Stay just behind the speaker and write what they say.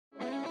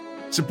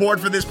Support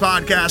for this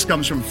podcast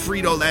comes from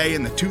Frito-Lay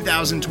and the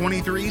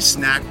 2023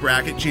 Snack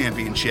Bracket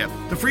Championship.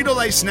 The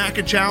Frito-Lay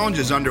Snack Challenge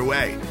is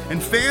underway,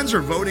 and fans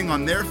are voting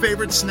on their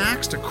favorite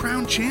snacks to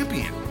crown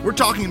champion. We're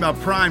talking about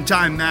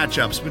prime-time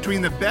matchups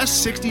between the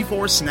best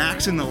 64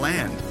 snacks in the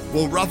land.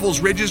 Will Ruffles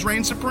Ridges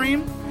reign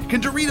supreme?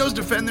 Can Doritos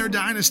defend their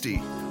dynasty?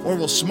 Or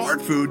will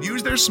Smart Food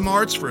use their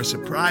smarts for a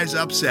surprise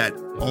upset?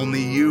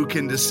 Only you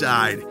can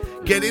decide.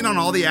 Get in on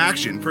all the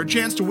action for a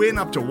chance to win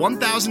up to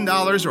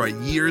 $1,000 or a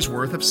year's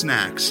worth of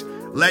snacks.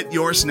 Let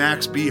your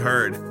snacks be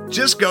heard.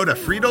 Just go to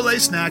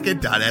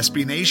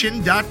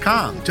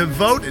fritolaysnacket.sbnation.com to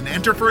vote and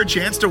enter for a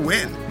chance to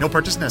win. No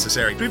purchase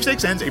necessary.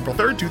 Sweepstakes ends April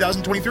 3rd,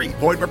 2023.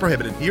 Void where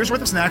prohibited. Year's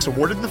worth of snacks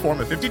awarded in the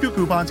form of 52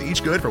 coupons,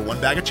 each good for one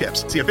bag of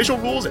chips. See official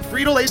rules at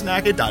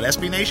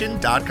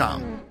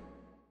fritolaysnacket.sbnation.com.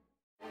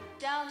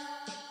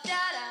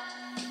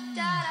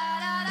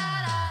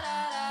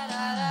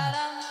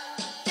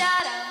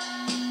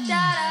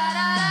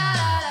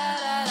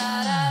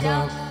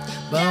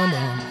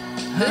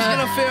 This is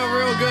gonna feel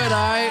real good,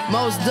 alright?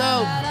 Most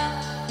dope.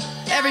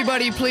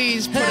 Everybody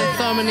please put a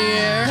thumb in the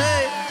air.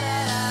 Hey.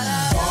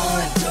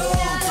 1, 2,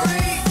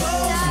 3,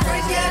 4. Some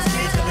crazy ass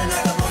kids coming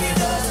knock up on your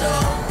door, so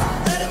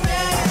let 'em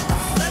in,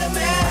 let 'em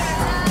in,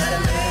 let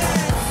 'em in.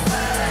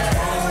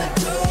 1,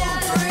 2,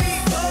 3,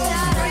 4.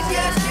 Some crazy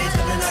ass kids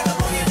coming knock up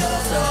on your door,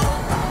 so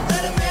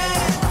let 'em in,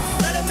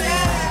 let 'em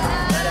in,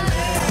 let 'em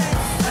in.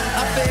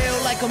 I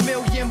feel like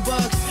 $1,000,000,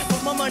 but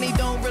my money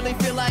don't really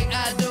feel like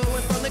I do.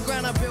 And from the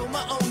ground I build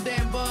my own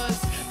damn buzz.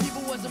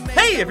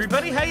 Hey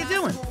everybody, how you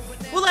doing?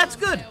 Well, that's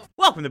good.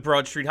 Welcome to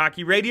Broad Street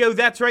Hockey Radio.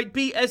 That's right,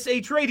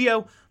 BSH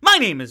Radio. My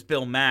name is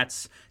Bill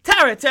Matz.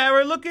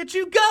 Tara, look at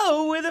you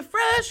go with a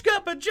fresh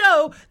cup of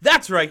joe.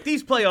 That's right,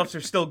 these playoffs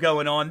are still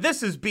going on.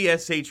 This is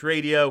BSH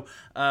Radio.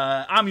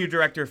 I'm your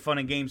director of fun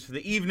and games for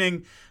the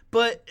evening.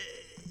 But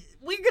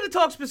we're going to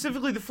talk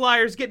specifically the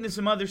Flyers, get into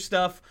some other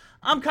stuff.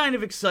 I'm kind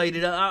of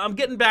excited. I'm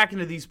getting back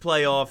into these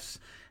playoffs.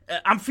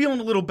 I'm feeling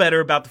a little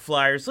better about the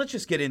Flyers. Let's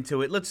just get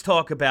into it. Let's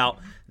talk about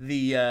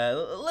the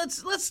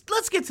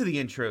let's get to the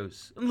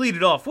intros and lead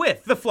it off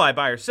with the fly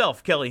by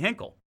herself, Kelly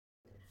Hinkle.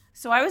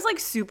 So I was like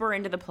super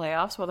into the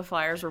playoffs while the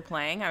Flyers were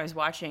playing. I was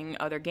watching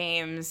other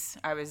games.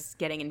 I was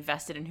getting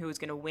invested in who was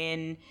going to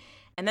win.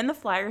 And then the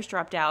Flyers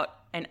dropped out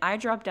and I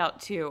dropped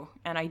out too.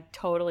 And I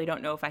totally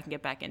don't know if I can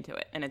get back into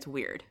it. And it's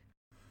weird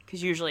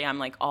because usually I'm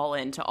like all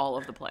into all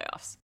of the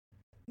playoffs.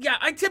 Yeah,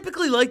 I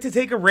typically like to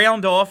take a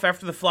round off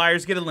after the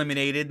Flyers get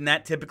eliminated, and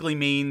that typically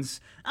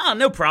means,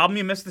 no problem,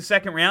 you missed the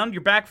second round,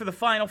 you're back for the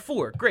Final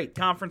Four. Great,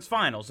 conference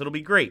finals, it'll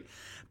be great.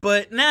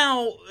 But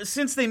now,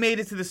 since they made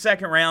it to the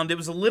second round, it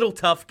was a little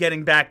tough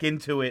getting back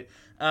into it.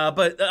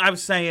 But I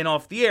was saying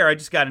off the air, I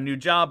just got a new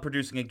job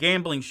producing a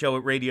gambling show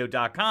at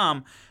radio.com,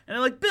 and they're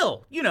like,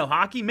 Bill, you know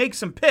hockey, make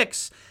some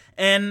picks.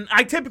 And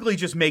I typically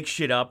just make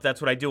shit up. That's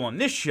what I do on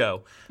this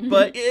show.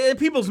 But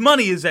people's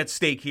money is at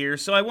stake here,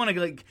 so I want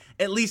to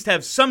at least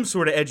have some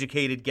sort of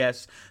educated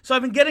guess. So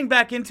I've been getting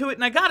back into it,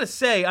 and I gotta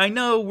say, I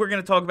know we're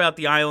going to talk about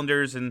the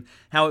Islanders and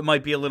how it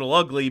might be a little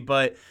ugly,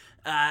 but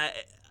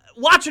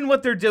watching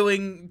what they're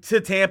doing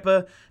to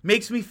Tampa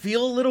makes me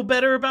feel a little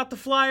better about the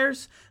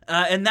Flyers,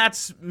 and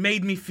that's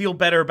made me feel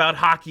better about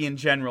hockey in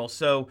general.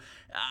 So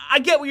I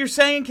get what you're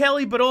saying,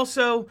 Kelly, but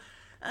also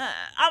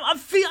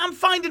I'm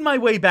finding my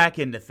way back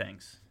into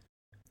things.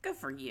 Good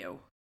for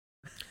you.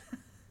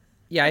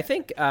 Yeah, I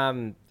think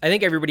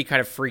everybody kind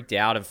of freaked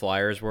out in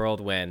Flyers world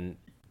when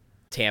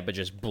Tampa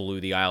just blew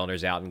the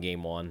Islanders out in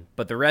Game 1.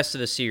 But the rest of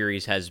the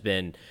series has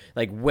been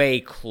like way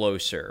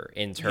closer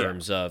in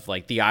terms of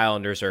like the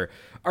Islanders are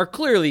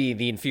clearly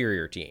the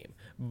inferior team.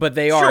 But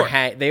they are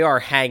they are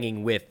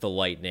hanging with the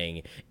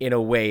Lightning in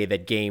a way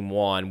that Game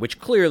 1, which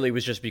clearly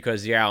was just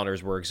because the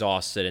Islanders were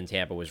exhausted and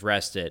Tampa was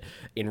rested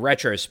in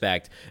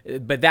retrospect.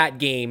 But that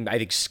game, I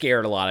think,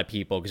 scared a lot of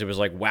people because it was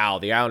like, wow,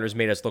 the Islanders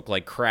made us look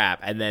like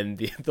crap. And then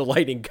the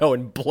Lightning go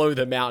and blow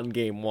them out in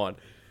Game 1.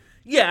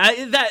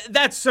 Yeah,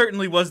 that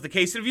certainly was the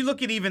case. And if you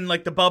look at even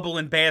like the bubble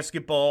in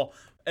basketball,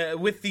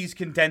 with these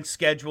condensed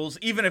schedules,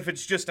 even if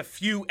it's just a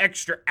few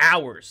extra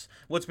hours,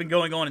 what's been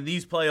going on in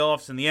these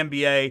playoffs and the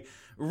NBA,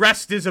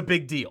 rest is a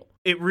big deal.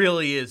 It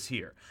really is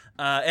here.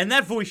 And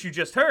that voice you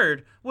just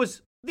heard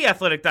was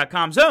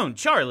theathletic.com's own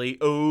Charlie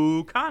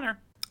O'Connor.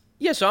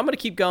 Yeah, so I'm going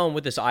to keep going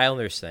with this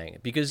Islanders thing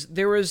because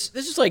this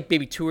is like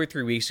maybe 2 or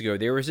 3 weeks ago,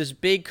 there was this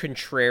big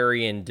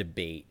contrarian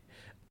debate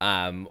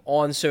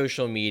on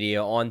social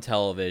media, on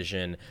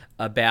television,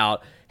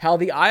 about how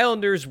the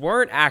Islanders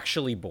weren't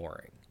actually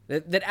boring.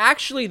 That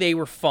actually they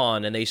were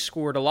fun and they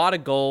scored a lot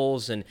of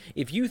goals, and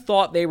if you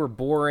thought they were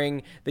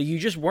boring, that you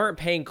just weren't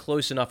paying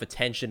close enough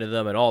attention to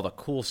them and all the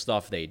cool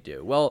stuff they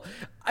do. Well,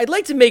 I'd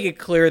like to make it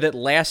clear that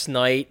last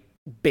night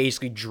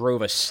basically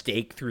drove a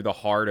stake through the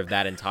heart of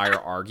that entire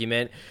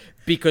argument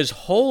because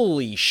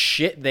holy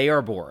shit, they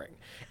are boring.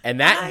 And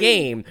that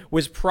game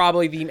was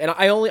probably and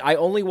I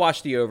only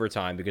watched the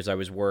overtime because I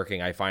was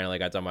working. I finally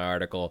got done my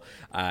article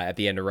at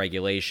the end of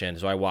regulation,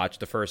 so I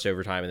watched the first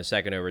overtime and the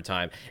second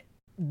overtime.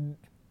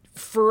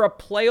 For a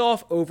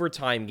playoff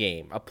overtime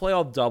game, a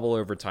playoff double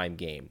overtime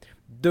game,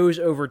 those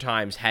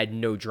overtimes had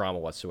no drama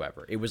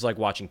whatsoever. It was like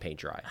watching paint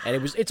dry.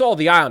 And it's all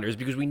the Islanders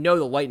because we know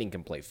the Lightning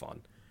can play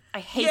fun. I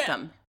hate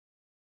them.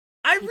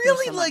 I hate them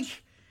really so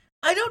much.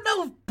 I don't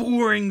know if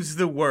boring's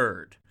the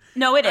word.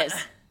 No, it is.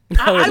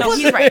 I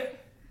He's right.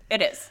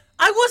 It is.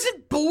 I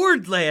wasn't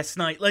bored last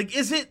night. Like,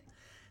 is it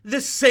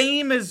the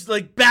same as,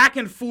 like, back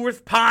and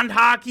forth pond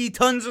hockey,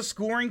 tons of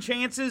scoring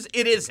chances?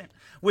 It isn't.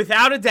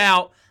 Without a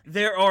doubt,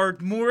 there are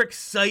more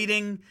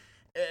exciting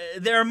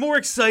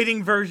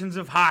versions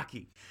of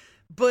hockey.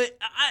 But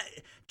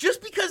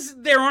just because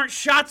there aren't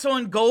shots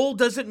on goal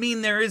doesn't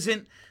mean there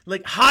isn't,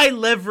 like, high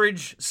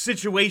leverage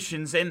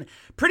situations. And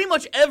pretty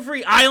much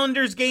every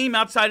Islanders game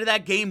outside of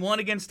that game 1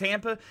 against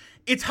Tampa,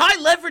 it's high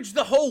leverage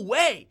the whole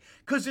way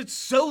because it's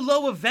so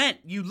low event.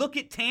 You look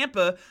at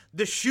Tampa,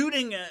 the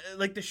shooting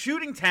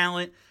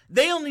talent,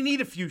 they only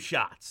need a few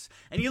shots.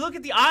 And you look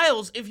at the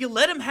Isles, if you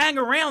let them hang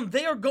around,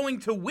 they are going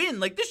to win.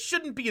 Like, this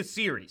shouldn't be a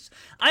series.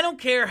 I don't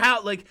care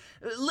how, like,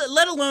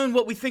 let alone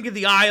what we think of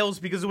the Isles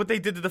because of what they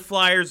did to the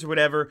Flyers or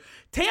whatever.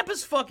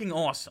 Tampa's fucking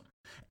awesome.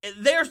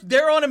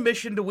 They're on a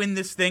mission to win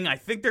this thing. I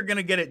think they're going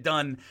to get it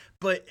done.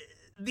 But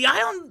the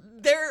Island,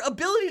 their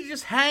ability to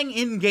just hang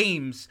in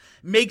games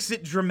makes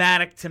it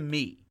dramatic to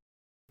me.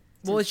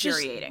 Well, it's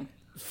infuriating.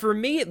 Just, for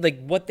me,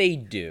 like, what they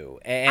do.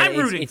 And I'm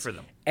rooting for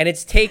them. And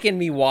it's taken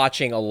me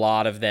watching a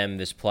lot of them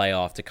this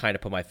playoff to kind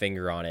of put my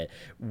finger on it.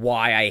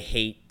 Why I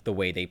hate the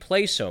way they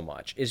play so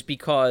much is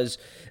because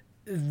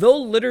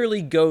they'll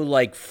literally go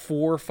like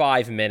 4 or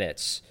 5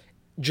 minutes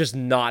just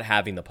not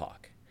having the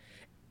puck.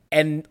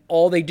 And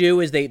all they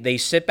do is they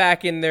sit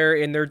back in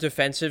their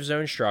defensive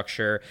zone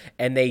structure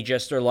and they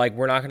just are like,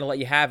 we're not going to let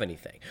you have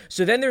anything.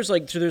 So then there's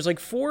like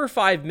 4 or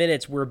 5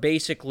 minutes where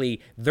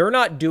basically they're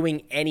not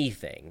doing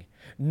anything.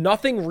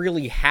 Nothing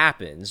really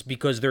happens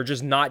because they're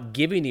just not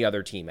giving the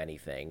other team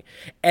anything.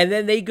 And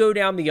then they go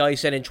down the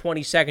ice and in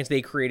 20 seconds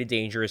they create a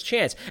dangerous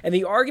chance. And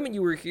the argument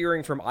you were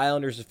hearing from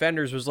Islanders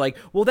defenders was like,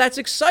 well, that's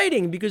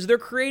exciting because they're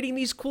creating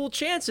these cool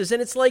chances.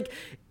 And it's like,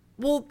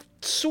 well,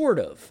 sort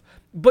of.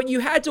 But you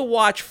had to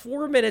watch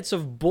 4 minutes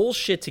of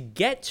bullshit to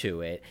get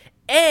to it.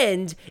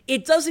 And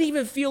it doesn't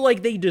even feel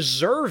like they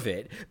deserve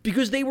it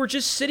because they were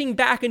just sitting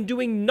back and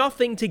doing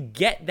nothing to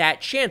get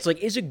that chance. Like,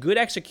 is it good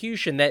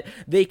execution that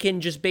they can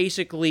just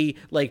basically,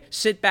 like,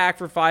 sit back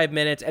for 5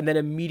 minutes and then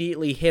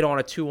immediately hit on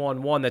a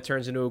 2-on-1 that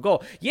turns into a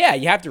goal? Yeah,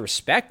 you have to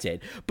respect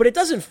it, but it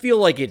doesn't feel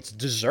like it's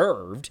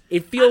deserved.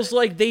 It feels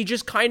like they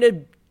just kind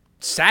of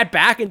sat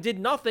back and did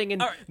nothing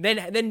and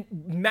then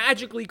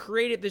magically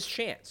created this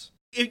chance.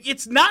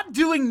 It's not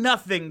doing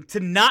nothing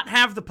to not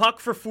have the puck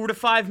for 4 to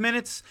 5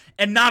 minutes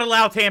and not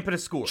allow Tampa to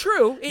score.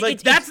 True.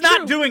 That's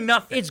not doing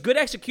nothing. It's good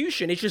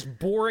execution. It's just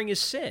boring as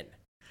sin.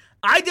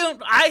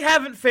 I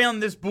haven't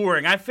found this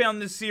boring. I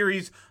found this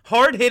series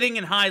hard-hitting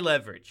and high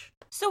leverage.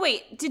 So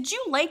wait, did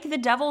you like the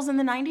Devils in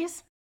the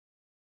 90s?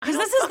 Because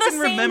this is the same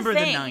remember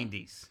thing. the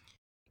 90s.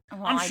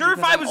 Well, I'm I sure do if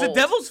 'cause I I'm was old.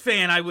 a Devils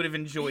fan, I would have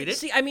enjoyed it.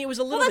 See, I mean, it was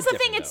a little Well, bit that's the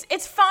thing. different,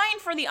 It's fine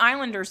for the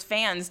Islanders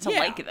fans to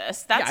like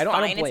this. That's I don't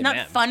fine. It's blame not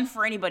them. fun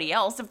for anybody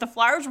else. If the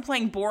Flyers were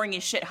playing boring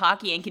as shit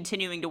hockey and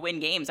continuing to win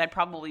games, I'd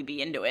probably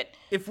be into it.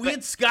 If we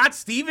had Scott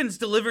Stevens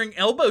delivering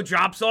elbow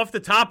drops off the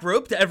top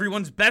rope to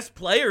everyone's best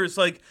players,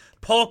 like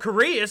Paul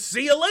Correa,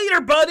 see you later,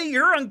 buddy,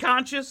 you're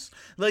unconscious.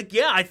 Like,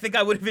 yeah, I think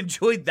I would have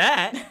enjoyed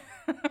that.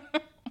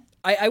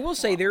 I will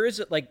say there is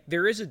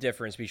a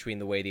difference between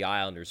the way the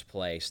Islanders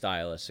play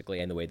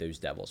stylistically and the way those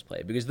Devils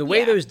play. Because the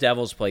way those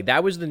Devils play,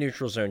 that was the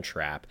neutral zone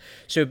trap.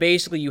 So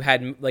basically you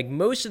had, like,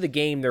 most of the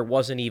game there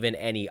wasn't even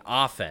any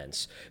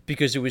offense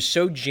because it was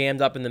so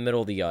jammed up in the middle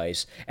of the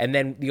ice. And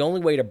then the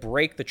only way to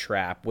break the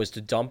trap was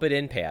to dump it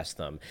in past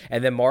them.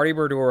 And then Marty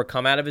Brodeur would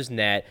come out of his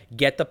net,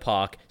 get the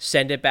puck,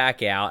 send it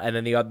back out, and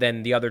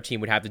then the other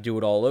team would have to do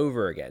it all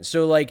over again.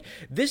 So, like,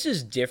 this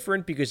is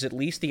different because at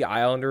least the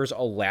Islanders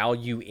allow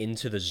you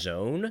into the zone.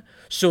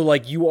 So,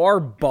 like, you are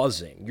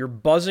buzzing. You're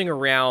buzzing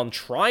around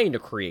trying to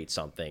create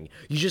something.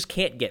 You just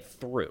can't get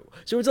through.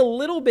 So it's a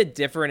little bit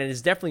different, and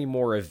it's definitely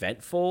more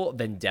eventful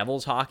than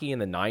Devils hockey in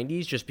the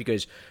 90s, just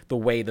because the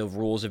way the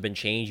rules have been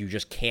changed, you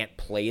just can't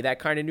play that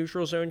kind of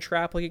neutral zone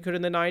trap like you could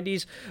in the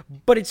 90s.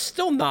 But it's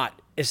still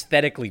not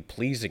aesthetically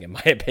pleasing, in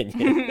my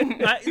opinion.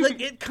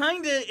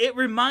 It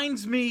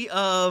reminds me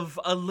of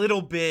a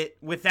little bit,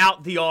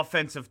 without the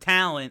offensive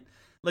talent,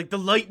 like the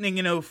Lightning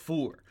in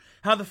 2004.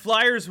 How the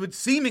Flyers would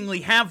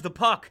seemingly have the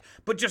puck,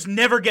 but just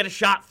never get a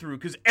shot through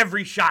because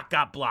every shot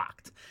got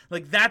blocked.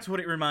 Like, that's what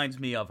it reminds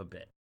me of a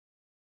bit.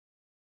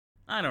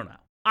 I don't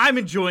know. I'm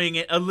enjoying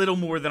it a little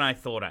more than I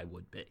thought I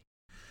would be.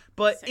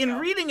 But in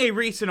reading a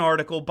recent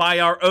article by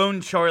our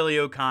own Charlie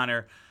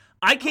O'Connor,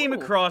 I came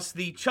across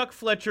the Chuck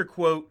Fletcher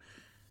quote,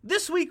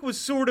 "This week was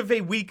sort of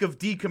a week of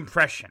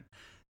decompression.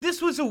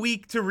 This was a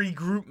week to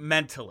regroup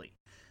mentally."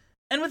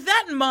 And with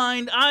that in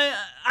mind,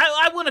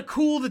 I want to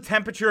cool the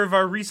temperature of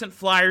our recent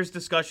Flyers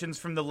discussions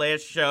from the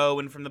last show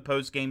and from the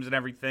post games and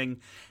everything,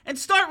 and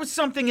start with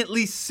something at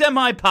least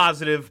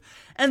semi-positive,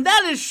 and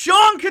that is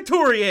Sean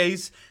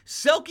Couturier's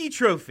Selke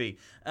Trophy.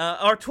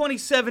 Our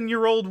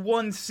 27-year-old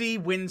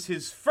 1C wins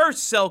his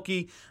first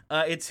Selke.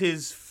 It's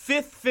his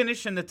 5th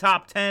finish in the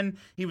top 10.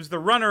 He was the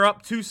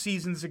runner-up 2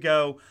 seasons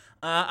ago.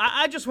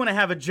 I just want to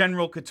have a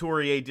general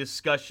Couturier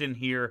discussion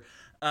here.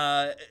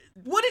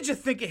 What did you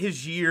think of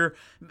his year?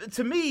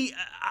 To me,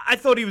 I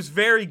thought he was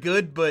very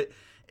good, but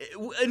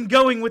in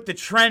going with the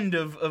trend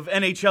of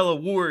NHL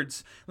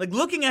awards, like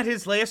looking at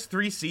his last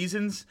 3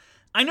 seasons,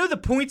 I know the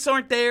points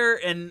aren't there,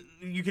 and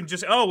you can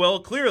just, oh, well,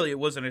 clearly it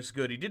wasn't as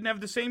good. He didn't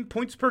have the same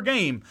points per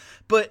game.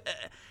 But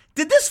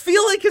did this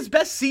feel like his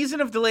best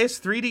season of the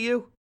last 3 to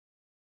you?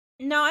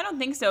 No, I don't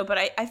think so, but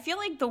I feel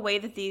like the way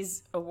that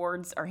these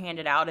awards are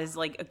handed out is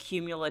like a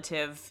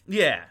cumulative.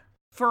 Yeah.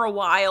 For a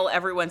while,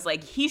 everyone's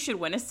like, he should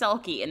win a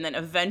Selke, and then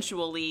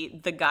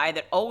eventually the guy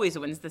that always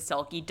wins the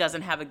Selke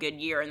doesn't have a good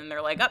year, and then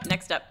they're like,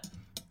 next up.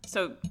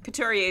 So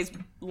Couturier's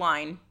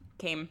line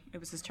came, it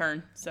was his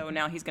turn, so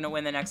now he's going to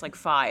win the next,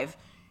 5,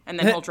 and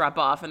then he'll drop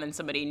off, and then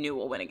somebody new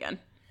will win again.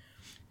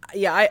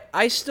 Yeah,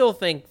 I still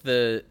think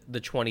the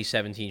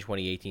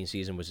 2017-2018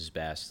 season was his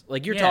best.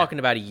 Like, you're talking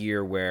about a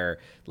year where,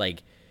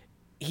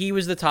 he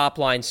was the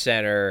top-line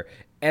center,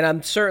 and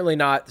I'm certainly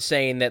not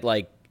saying that,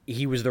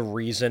 he was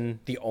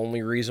the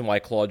only reason why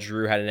Claude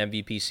Giroux had an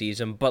MVP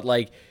season, but,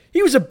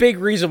 he was a big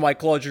reason why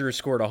Claude Giroux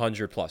scored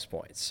 100-plus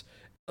points.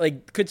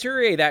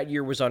 Couturier that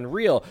year was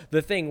unreal.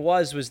 The thing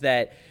was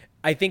that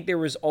I think there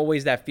was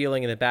always that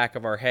feeling in the back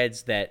of our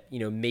heads that,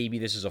 maybe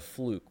this is a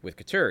fluke with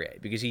Couturier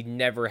because he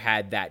never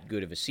had that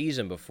good of a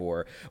season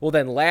before. Well,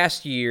 then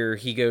last year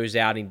he goes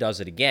out and he does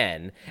it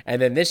again, and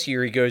then this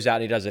year he goes out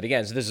and he does it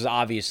again. So this is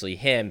obviously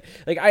him.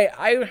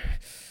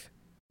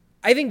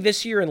 I think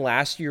this year and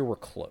last year were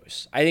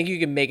close. I think you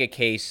can make a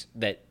case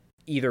that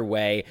either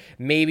way,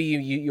 maybe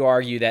you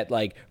argue that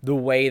the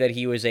way that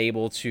he was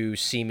able to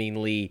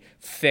seemingly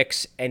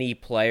fix any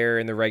player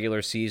in the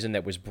regular season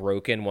that was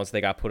broken once they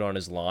got put on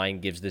his line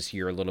gives this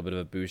year a little bit of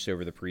a boost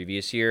over the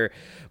previous year.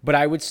 But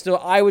I would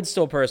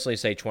still personally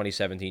say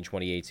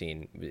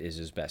 2017-2018 is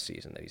his best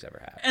season that he's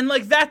ever had. And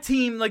that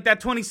team, that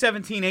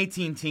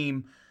 2017-18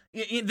 team,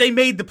 they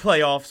made the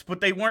playoffs,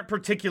 but they weren't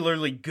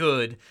particularly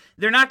good.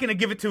 They're not going to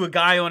give it to a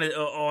guy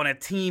on a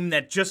team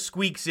that just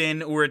squeaks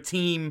in, or a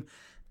team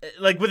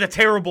with a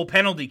terrible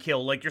penalty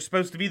kill. You're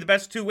supposed to be the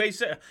best two-way,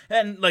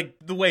 and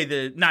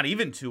not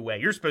even two-way.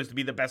 You're supposed to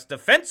be the best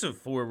defensive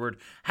forward.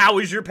 How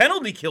is your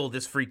penalty kill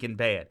this freaking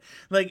bad?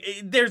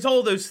 There's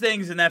all those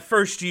things in that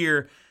first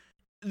year.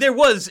 There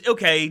was,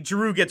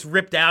 Giroux gets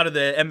ripped out of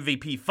the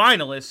MVP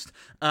finalist,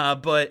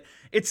 but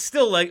it's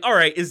still all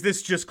right, is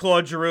this just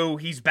Claude Giroux?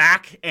 He's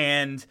back,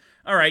 and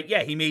all right,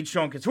 yeah, he made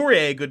Sean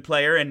Couturier a good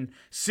player, and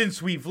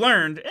since we've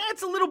learned,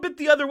 it's a little bit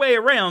the other way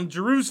around.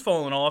 Giroux's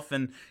fallen off,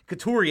 and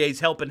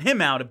Couturier's helping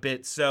him out a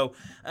bit, so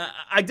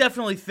I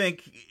definitely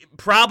think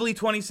probably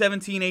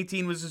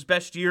 2017-18 was his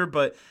best year,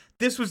 but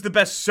this was the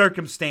best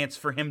circumstance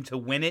for him to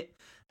win it.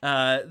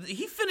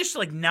 He finished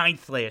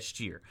 9th last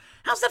year.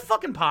 How's that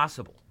fucking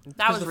possible?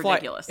 That was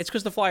ridiculous. It's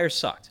because the Flyers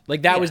sucked.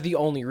 Was the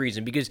only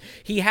reason, because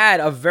he had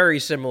a very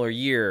similar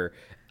year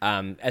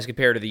as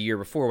compared to the year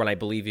before when I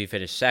believe he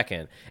finished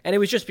 2nd. And it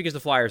was just because the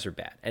Flyers are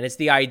bad. And it's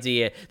the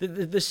idea,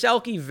 the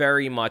Selke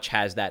very much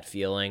has that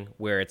feeling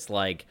where it's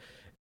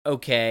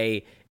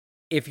okay,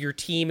 if your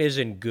team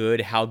isn't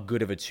good, how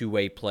good of a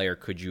two-way player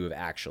could you have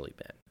actually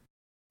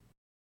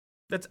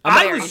been?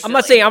 I'm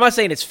not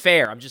saying it's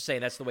fair. I'm just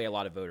saying that's the way a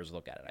lot of voters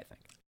look at it, I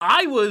think.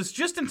 I was,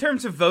 just in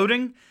terms of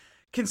voting,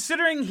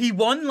 considering he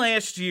won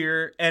last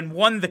year and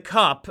won the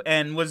cup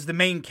and was the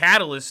main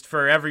catalyst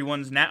for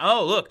everyone's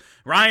oh, look,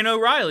 Ryan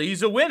O'Reilly,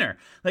 he's a winner.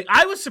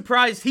 I was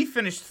surprised he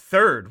finished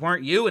 3rd,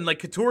 weren't you? And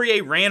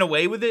Couturier ran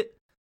away with it.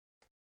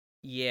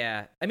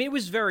 Yeah. I mean, it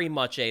was very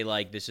much a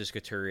this is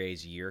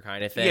Couturier's year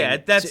kind of thing. Yeah,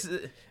 that's...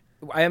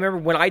 I remember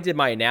when I did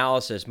my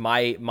analysis,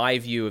 my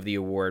view of the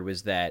award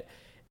was that,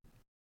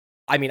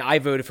 I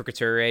voted for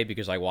Couturier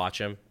because I watch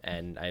him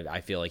and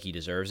I feel like he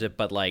deserves it,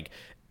 but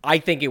I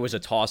think it was a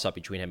toss-up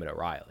between him and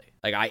O'Reilly.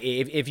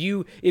 If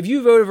you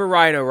voted for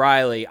Ryan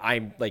O'Reilly,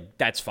 I'm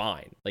that's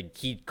fine.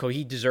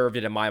 He deserved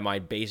it in my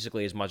mind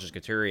basically as much as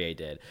Couturier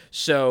did.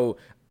 So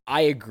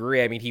I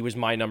agree. He was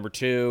my number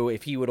 2.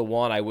 If he would have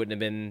won, I wouldn't have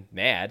been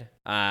mad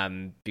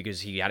because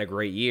he had a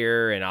great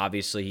year, and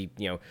obviously,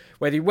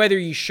 whether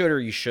you should or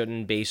you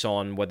shouldn't based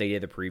on what they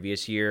did the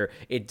previous year,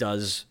 it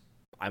does,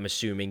 I'm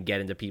assuming,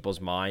 get into people's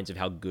minds of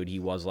how good he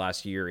was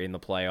last year in the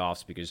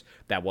playoffs, because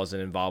that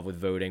wasn't involved with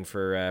voting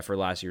for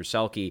last year's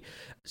Selke.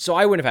 So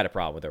I wouldn't have had a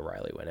problem with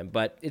O'Reilly winning,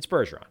 but it's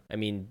Bergeron.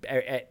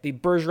 The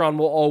Bergeron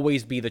will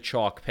always be the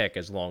chalk pick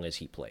as long as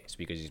he plays,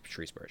 because he's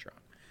Patrice Bergeron.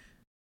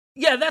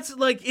 Yeah, that's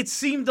it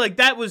seemed like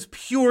that was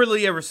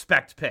purely a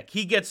respect pick.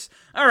 He gets,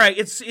 all right,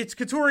 it's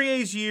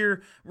Couturier's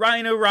year.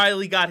 Ryan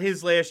O'Reilly got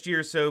his last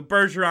year, so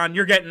Bergeron,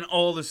 you're getting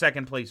all the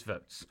second place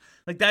votes.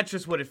 That's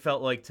just what it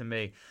felt like to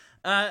me.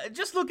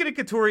 Just looking at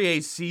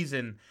Couturier's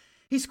season,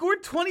 He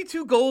scored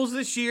 22 goals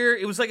this year.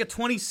 It was like a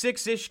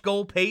 26-ish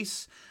goal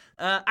pace.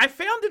 I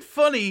found it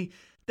funny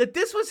that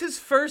this was his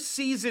first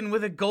season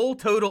with a goal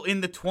total in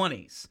the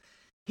 20s.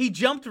 He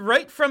jumped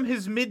right from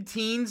his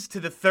mid-teens to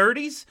the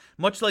 30s,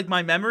 much like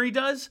my memory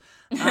does.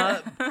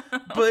 But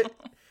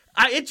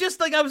it just,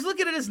 like, I was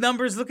looking at his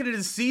numbers, looking at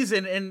his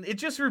season, and it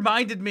just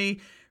reminded me,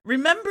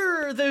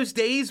 remember those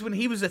days when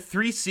he was a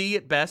 3C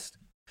at best?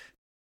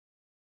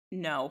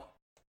 No.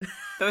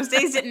 Those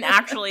days didn't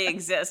actually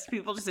exist.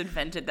 People just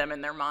invented them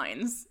in their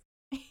minds.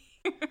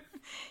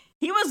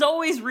 He was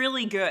always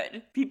really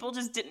good. People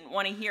just didn't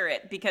want to hear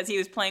it because he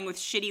was playing with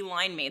shitty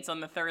line mates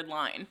on the third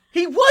line.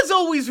 He was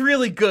always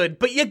really good,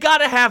 but you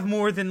gotta have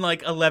more than,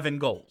 like, 11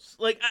 goals.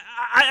 Like,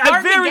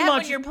 I very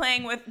much... when you're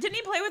playing with... Didn't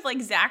he play with,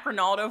 like, Zach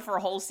Ronaldo for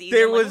a whole season?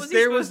 There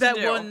was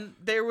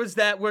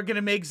that we're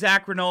gonna make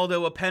Zach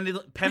Ronaldo a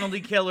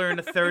penalty killer in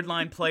a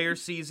third-line player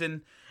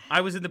season. I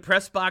was in the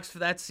press box for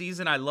that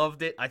season. I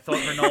loved it. I thought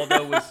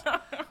Ronaldo was...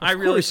 I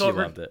really thought...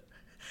 loved it.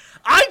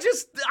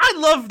 I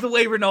love the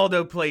way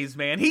Ronaldo plays,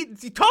 man. He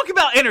talk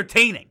about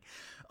entertaining.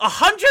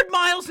 100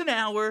 miles an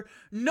hour,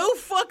 no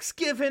fucks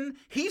given.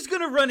 He's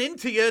going to run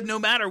into you no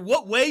matter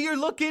what way you're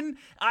looking.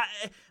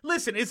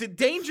 Listen, is it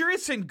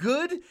dangerous and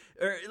good?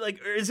 Or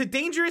is it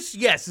dangerous?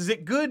 Yes. Is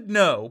it good?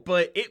 No.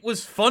 But it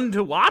was fun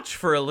to watch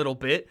for a little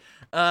bit.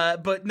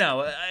 But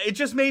no, it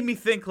just made me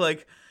think,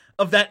 like,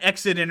 of that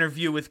exit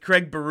interview with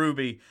Craig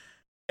Berube,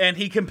 and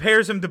he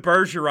compares him to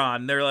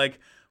Bergeron. They're like,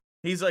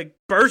 he's like,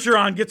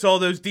 Bergeron gets all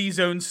those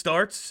D-zone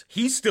starts.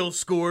 He still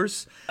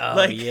scores. Oh,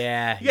 like,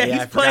 yeah, he's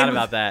I forgot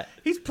about that.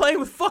 He's playing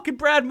with fucking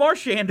Brad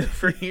Marchand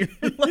over here.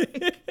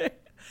 Like,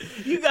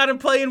 you got him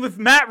playing with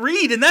Matt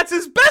Reed, and that's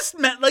his best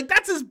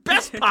that's his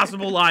best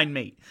possible line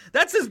mate.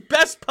 That's his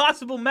best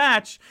possible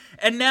match.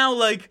 And now,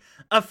 like,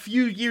 a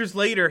few years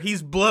later,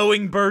 he's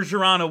blowing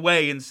Bergeron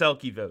away in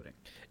Selke voting.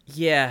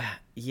 Yeah.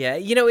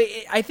 You know,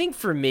 I think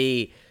for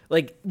me,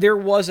 like, there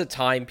was a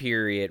time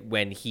period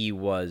when he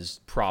was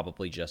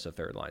probably just a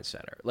third-line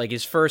center. Like,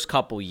 his first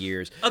couple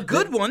years. A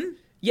good one.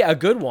 Yeah, a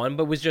good one,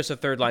 but was just a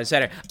third-line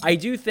center. I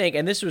do think,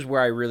 and this was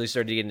where I really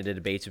started to get into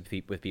debates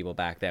with people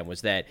back then,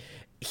 was that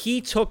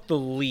he took the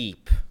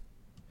leap.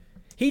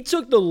 He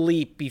took the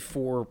leap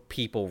before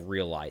people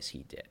realized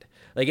he did.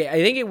 Like,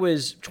 I think it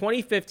was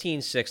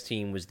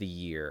 2015-16 was the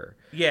year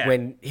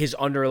when his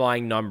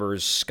underlying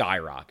numbers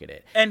skyrocketed.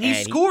 And he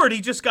scored, he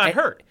just got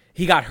hurt.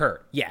 He got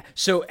hurt, yeah.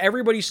 So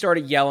everybody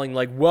started yelling,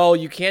 like, well,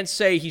 you can't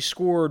say he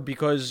scored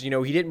because, you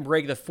know, he didn't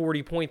break the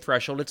 40-point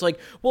threshold. It's like,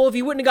 well, if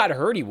he wouldn't have got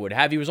hurt, he would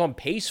have. He was on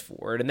pace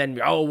for it. And then,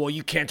 oh, well,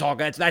 you can't talk.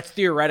 That's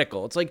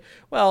theoretical. It's like,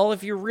 well,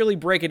 if you're really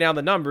breaking down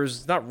the numbers,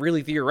 it's not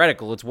really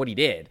theoretical. It's what he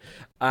did.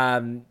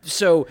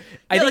 So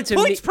I think like,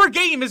 points per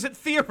game isn't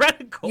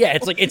theoretical. Yeah,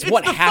 it's like, it's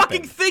what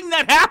happened. It's the fucking thing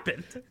that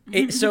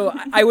happened. So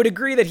I would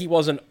agree that he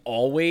wasn't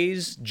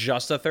always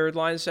just a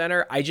third-line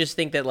center. I just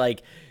think that,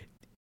 like,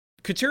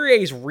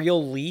 Couturier's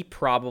real leap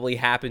probably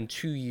happened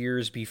 2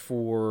 years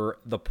before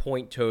the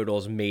point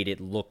totals made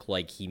it look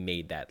like he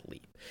made that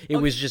leap. It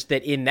was just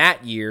that in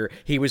that year,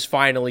 he was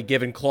finally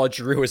given Claude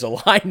Giroux as a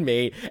line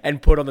mate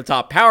and put on the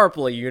top power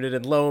play unit,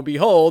 and lo and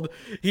behold,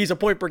 he's a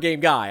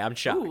point-per-game guy. I'm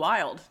shocked. Ooh,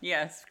 wild.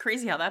 Yeah, it's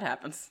crazy how that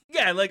happens.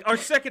 Yeah, like, our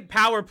second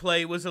power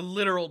play was a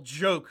literal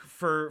joke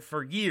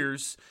for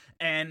years,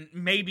 and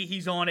maybe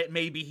he's on it,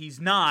 maybe he's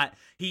not.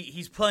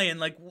 He's playing,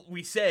 like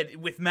we said,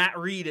 with Matt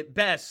Reed at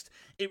best.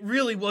 It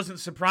really wasn't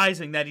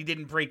surprising that he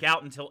didn't break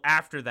out until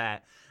after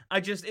that.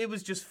 It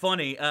was just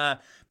funny.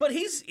 But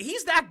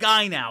he's that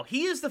guy now.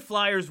 He is the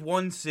Flyers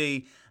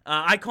 1C.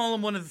 I call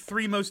him one of the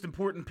three most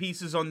important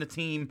pieces on the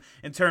team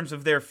in terms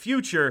of their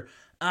future.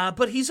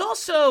 But he's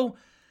also,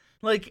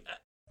 like,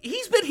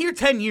 he's been here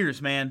 10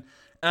 years, man.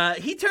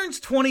 He turns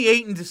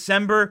 28 in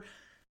December.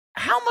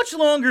 How much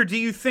longer do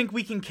you think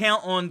we can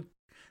count on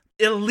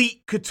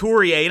elite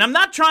Couturier? And I'm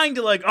not trying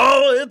to, like,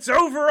 oh, it's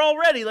over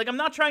already. Like, I'm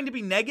not trying to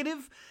be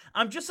negative.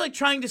 I'm just, like,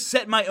 trying to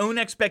set my own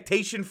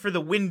expectation for the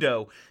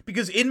window,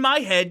 because in my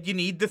head, you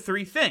need the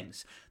three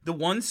things: the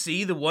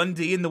 1C, the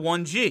 1D, and the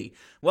 1G.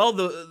 Well,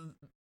 the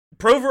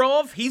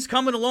Provorov, he's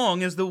coming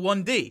along as the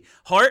 1D.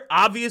 Hart,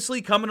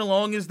 obviously, coming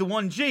along as the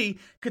 1G.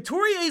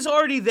 Couturier's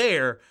already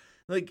there.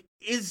 Like,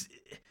 is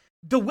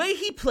the way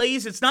he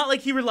plays, it's not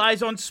like he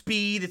relies on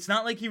speed. It's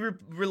not like he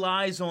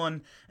relies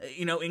on,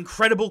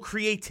 incredible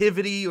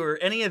creativity or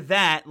any of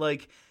that.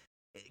 Like,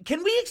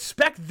 can we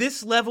expect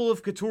this level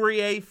of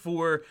Couturier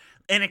for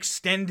an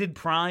extended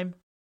prime?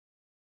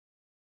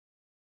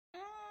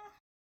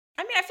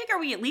 I mean, I figure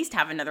we at least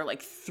have another,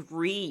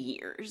 3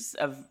 years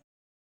of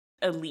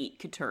elite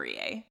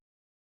Couturier.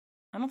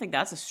 I don't think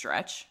that's a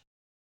stretch.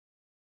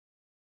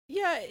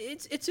 Yeah,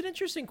 it's an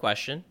interesting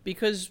question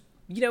because,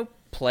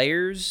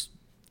 players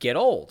get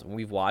old.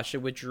 We've watched it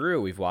with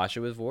Drew. We've watched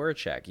it with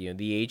Voracek.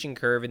 The aging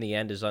curve in the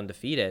end is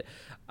undefeated.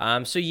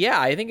 So, yeah,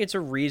 I think it's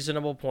a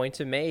reasonable point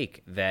to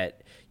make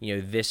that,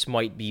 this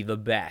might be the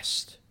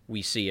best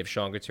we see of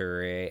Sean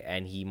Couturier,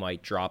 and he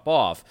might drop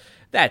off.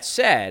 That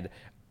said,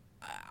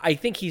 I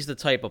think he's the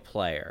type of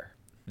player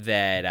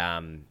that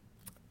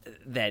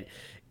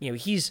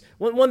he's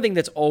one thing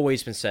that's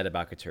always been said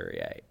about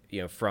Couturier,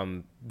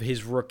 from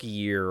his rookie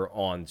year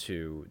on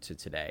to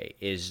today,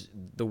 is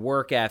the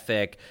work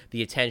ethic,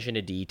 the attention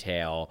to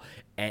detail,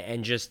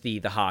 and just the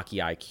hockey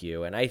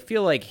IQ. And I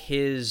feel like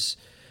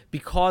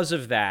because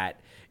of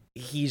that,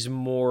 he's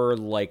more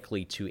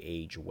likely to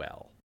age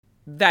well.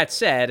 That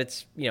said,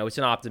 it's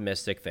an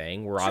optimistic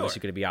thing. We're obviously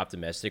going to be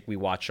optimistic. We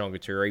watch Sean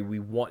Couturier. We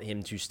want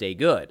him to stay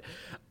good.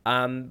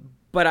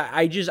 But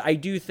I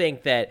do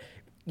think that,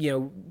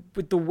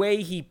 with the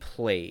way he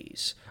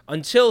plays,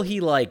 until he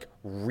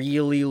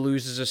really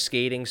loses a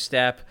skating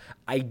step,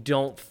 I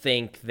don't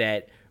think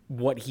that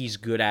what he's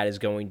good at is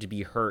going to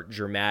be hurt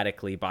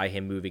dramatically by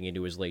him moving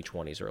into his late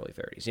 20s, early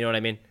 30s. You know what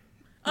I mean?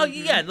 Oh,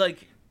 yeah,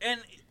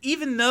 and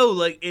even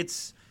though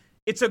it's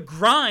a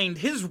grind,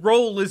 his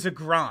role is a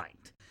grind.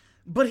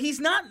 But he's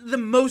not the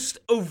most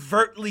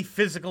overtly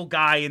physical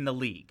guy in the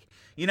league.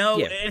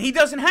 And he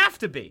doesn't have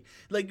to be.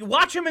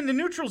 Watch him in the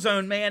neutral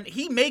zone, man.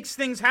 He makes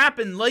things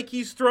happen like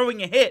he's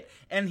throwing a hit,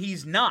 and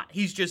he's not.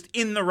 He's just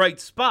in the right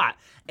spot.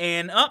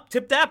 And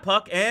tip that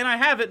puck, and I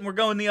have it, and we're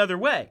going the other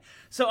way.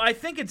 So I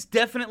think it's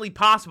definitely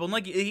possible.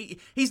 And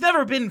he's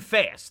never been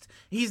fast.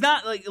 He's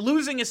not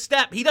losing a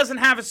step. He doesn't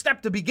have a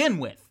step to begin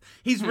with.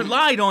 He's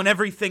relied on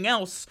everything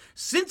else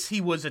since he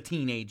was a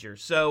teenager.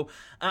 So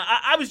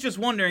I was just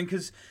wondering,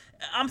 because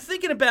I'm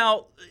thinking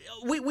about,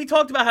 we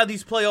talked about how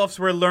these playoffs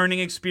were a learning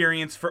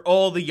experience for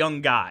all the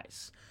young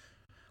guys.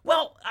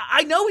 Well,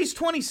 I know he's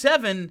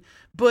 27,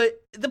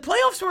 but the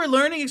playoffs were a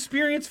learning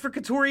experience for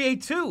Couturier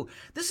too.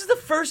 This is the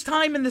first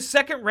time in the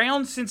second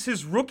round since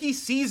his rookie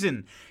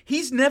season.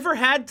 He's never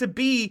had to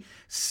be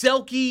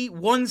Selke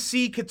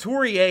 1C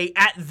Couturier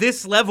at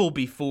this level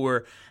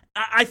before.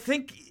 I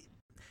think...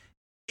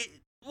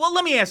 Well,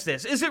 let me ask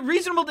this. Is it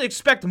reasonable to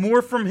expect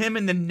more from him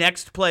in the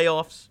next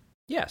playoffs?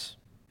 Yes.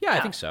 Yeah, I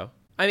think so.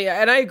 I mean,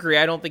 and I agree.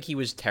 I don't think he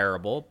was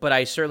terrible, but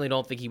I certainly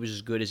don't think he was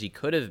as good as he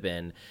could have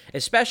been,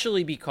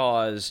 especially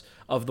because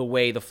of the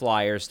way the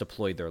Flyers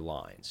deployed their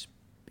lines.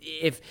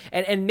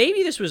 And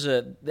maybe this was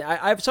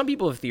some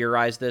people have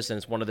theorized this, and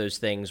it's one of those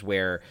things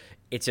where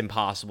it's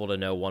impossible to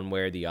know one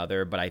way or the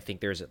other, but I think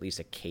there's at least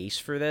a case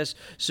for this.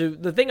 So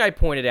the thing I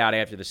pointed out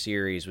after the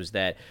series was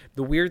that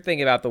the weird thing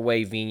about the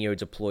way Vigneault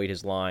deployed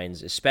his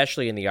lines,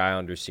 especially in the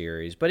Islanders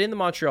series, but in the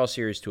Montreal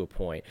series to a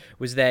point,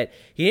 was that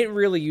he didn't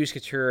really use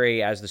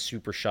Couturier as the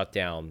super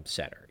shutdown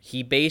center.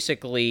 He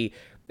basically...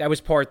 That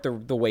was part the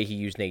way he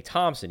used Nate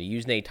Thompson. He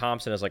used Nate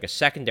Thompson as a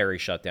secondary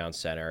shutdown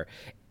center,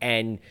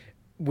 and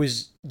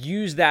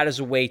used that as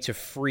a way to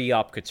free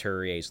up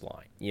Couturier's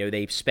line.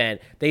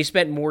 They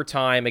spent more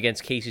time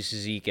against Casey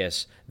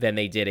Cizikas than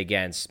they did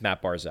against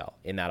Matt Barzal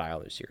in that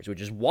Islanders series, which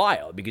is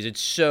wild because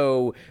it's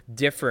so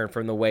different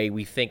from the way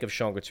we think of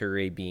Sean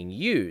Couturier being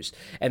used.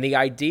 And the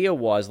idea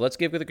was, let's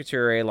give the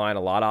Couturier line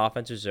a lot of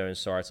offensive zone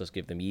starts, let's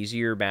give them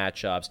easier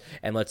matchups,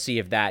 and let's see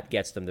if that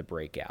gets them to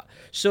break out.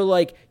 So,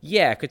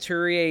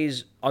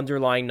 Couturier's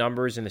underlying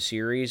numbers in the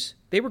series,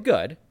 they were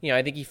good.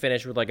 I think he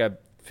finished with a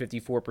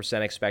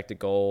 54% expected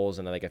goals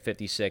and a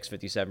 56,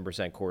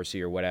 57%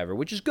 Corsi or whatever,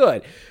 which is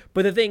good.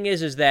 But the thing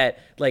is that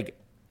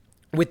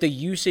with the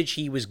usage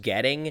he was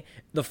getting,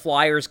 the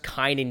Flyers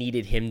kind of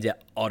needed him to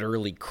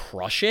utterly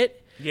crush it.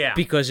 Yeah.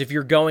 Because if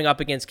you're going up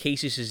against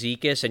Casey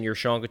Cizikas and you're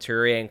Sean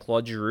Couturier and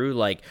Claude Giroux,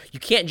 you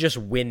can't just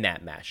win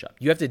that matchup.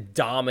 You have to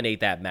dominate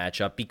that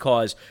matchup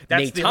because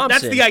Nate Thompson...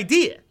 That's the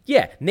idea.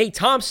 Yeah, Nate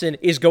Thompson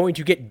is going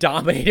to get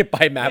dominated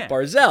by Matt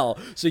Barzal,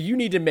 so you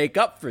need to make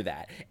up for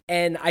that.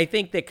 And I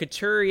think that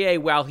Couturier,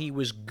 while he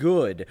was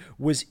good,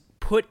 was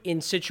put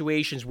in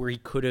situations where he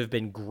could have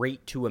been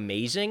great to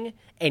amazing,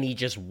 and he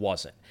just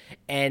wasn't.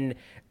 And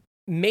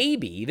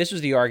maybe, this was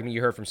the argument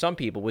you heard from some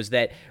people, was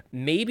that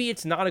maybe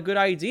it's not a good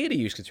idea to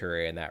use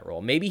Couturier in that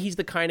role. Maybe he's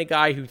the kind of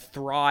guy who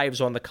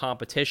thrives on the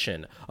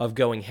competition of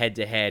going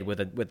head-to-head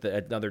with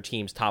another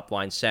team's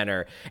top-line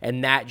center,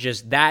 and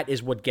that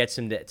is what gets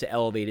him to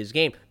elevate his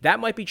game.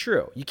 That might be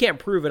true. You can't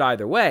prove it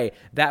either way.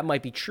 That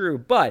might be true,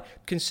 but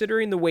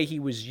considering the way he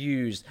was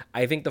used,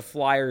 I think the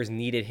Flyers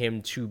needed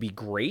him to be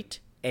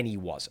great, and he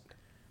wasn't.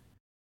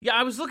 Yeah,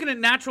 I was looking at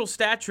Natural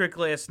Stat Trick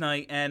last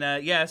night,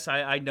 and yes,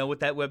 I know what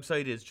that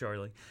website is,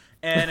 Charlie.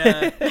 And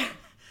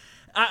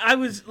I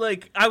was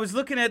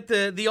looking at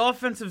the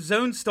offensive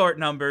zone start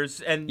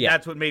numbers, and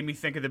that's what made me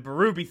think of the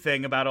Berube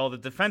thing about all the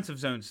defensive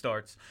zone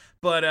starts.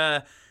 But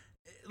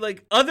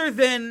other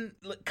than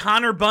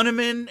Connor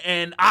Bunneman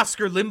and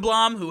Oscar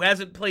Lindblom, who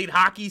hasn't played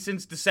hockey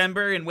since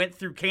December and went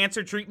through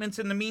cancer treatments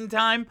in the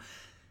meantime,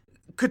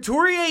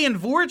 Couturier and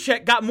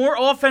Voracek got more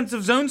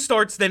offensive zone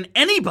starts than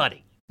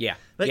anybody. Yeah.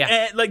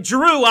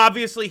 Giroux,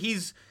 obviously,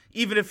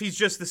 even if he's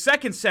just the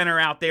second center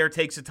out there,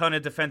 takes a ton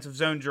of defensive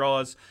zone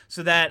draws,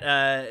 so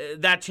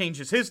that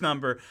changes his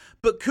number.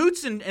 But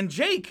Coots and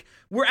Jake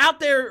were out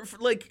there for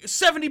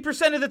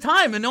 70% of the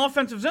time in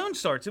offensive zone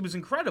starts. It was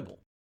incredible.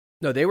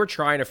 No, they were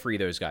trying to free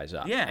those guys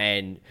up. Yeah.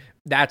 And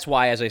that's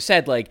why, as I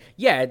said, like,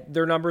 yeah,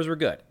 their numbers were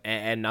good,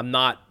 and I'm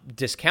not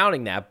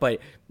discounting that, but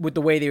with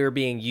the way they were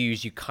being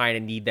used, you kind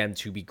of need them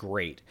to be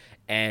great.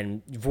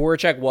 And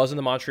Voracek was in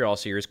the Montreal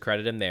series,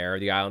 credit him there.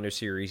 The Islanders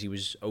series, he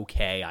was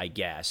okay, I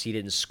guess. He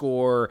didn't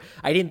score.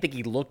 I didn't think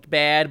he looked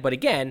bad, but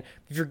again,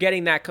 if you're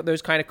getting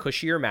those kind of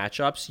cushier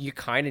matchups, you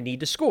kind of need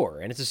to score.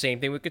 And it's the same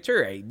thing with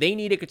Couturier. They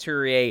needed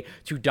Couturier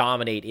to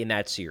dominate in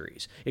that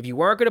series. If you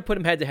weren't going to put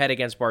him head-to-head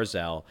against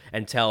Barzal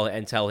and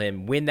tell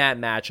him, win that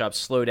matchup,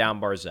 slow down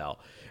Barzal,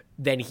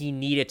 then he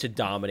needed to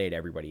dominate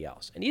everybody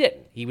else. And he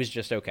didn't. He was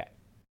just okay.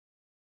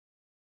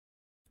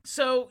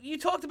 So you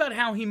talked about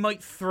how he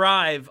might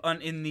thrive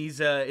in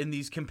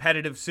these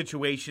competitive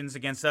situations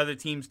against other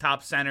teams'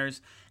 top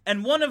centers,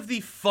 and one of the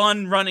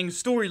fun running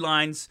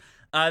storylines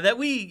that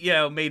we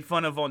made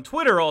fun of on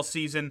Twitter all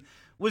season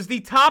was the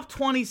top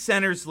 20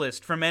 centers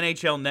list from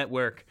NHL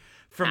Network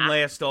from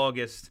last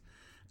August.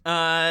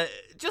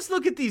 Just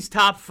look at these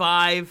top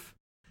 5,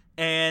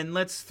 and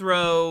let's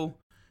throw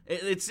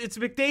it's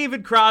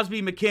McDavid,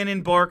 Crosby,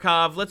 McKinnon,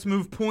 Barkov. Let's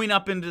move Point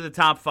up into the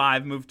top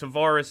 5. Move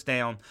Tavares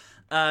down.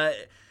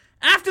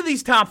 After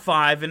these top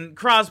 5, and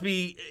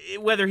Crosby,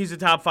 whether he's a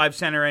top 5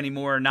 center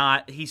anymore or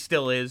not, he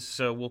still is,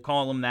 so we'll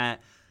call him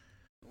that.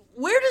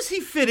 Where does he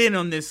fit in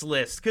on this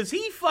list? Because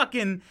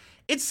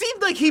it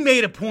seemed like he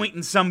made a point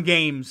in some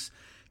games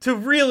to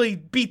really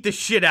beat the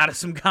shit out of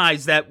some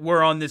guys that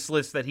were on this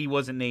list that he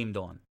wasn't named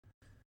on.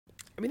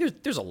 I mean,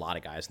 there's a lot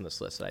of guys on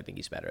this list that I think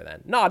he's better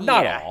than. Not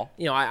all.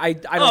 I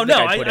don't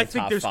I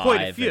think there's top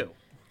quite a 5 few.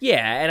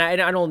 And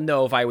I don't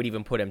know if I would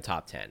even put him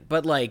top 10.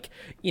 But, like,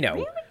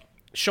 Really?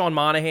 Sean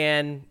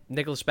Monahan,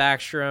 Nicholas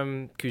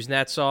Backstrom,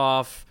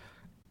 Kuznetsov.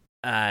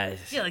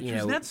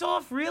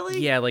 Kuznetsov, really?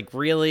 Yeah, like,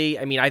 really?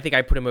 I mean, I think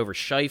I put him over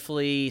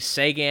Scheifele,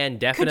 Sagan,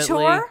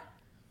 definitely.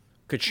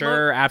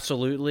 Couture,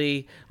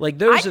 absolutely. Like,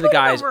 those are the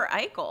guys. I put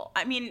him over Eichel.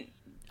 I mean,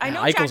 I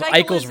know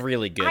Eichel's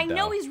really good, I know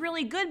though. he's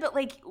really good, but,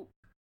 like,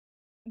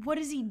 what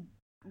has he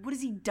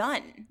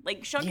done?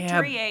 Like, Sean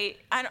Couturier,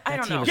 I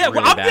don't know. Yeah, really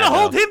I'm bad, going to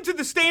hold though. him to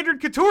the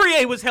standard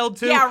Couturier was held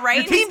to. Yeah, right?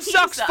 Your team His team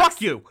sucks. sucks.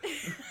 Fuck you.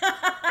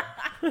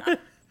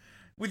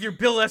 With your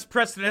Bill S.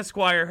 Preston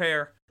Esquire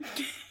hair.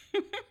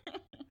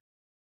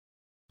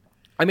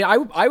 I mean,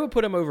 I would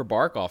put him over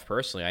Barkov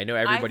personally. I know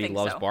everybody think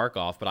loves so.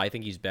 Barkov, but I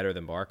think he's better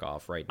than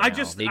Barkov right now. I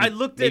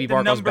looked at maybe the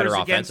Barkov's numbers better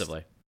against.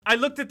 offensively. I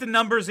looked at the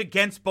numbers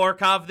against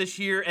Barkov this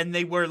year, and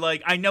they were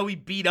like, I know he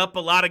beat up a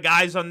lot of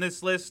guys on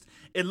this list.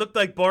 It looked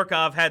like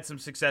Barkov had some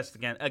success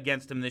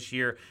against him this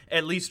year,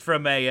 at least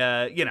from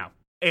a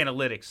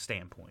analytics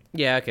standpoint.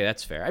 Yeah, okay,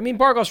 that's fair. I mean,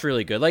 Barkov's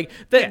really good. Like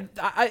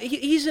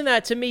he's in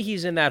that. To me,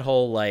 he's in that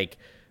whole like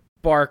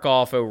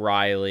Barkov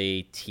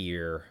O'Reilly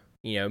tier.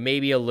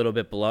 Maybe a little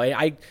bit below.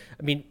 I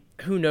mean,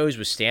 who knows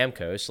with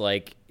Stamkos?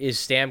 Like, is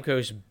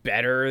Stamkos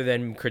better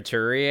than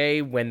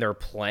Couturier when they're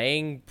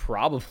playing?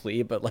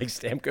 Probably, but like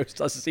Stamkos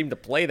doesn't seem to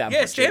play that much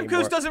Stamkos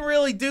anymore. doesn't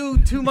really do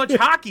too much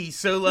hockey,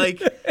 so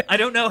like I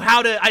don't know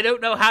how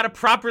to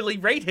properly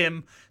rate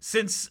him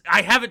since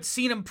I haven't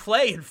seen him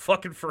play in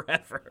fucking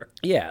forever.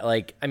 Yeah,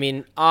 like I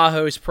mean,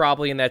 Aho's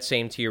probably in that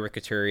same tier with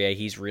Couturier.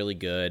 He's really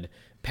good.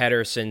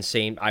 Pettersson,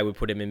 same. I would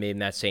put him in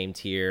that same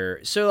tier.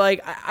 So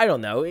like I don't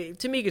know.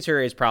 To me,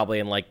 Couturier is probably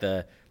in like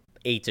the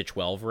 8 to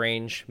 12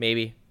 range,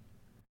 maybe.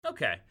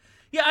 Okay.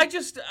 Yeah,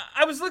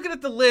 I was looking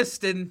at the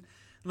list and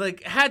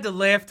like had to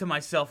laugh to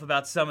myself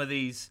about some of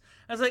these.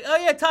 I was like, oh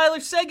yeah, Tyler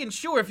Seguin,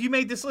 sure, if you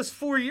made this list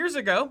 4 years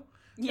ago.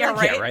 Yeah,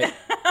 right. Yeah, right.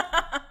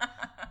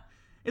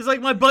 It's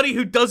like my buddy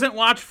who doesn't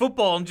watch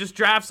football and just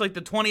drafts like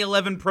the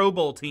 2011 Pro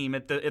Bowl team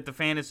at the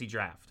fantasy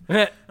draft.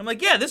 I'm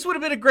like, yeah, this would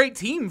have been a great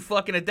team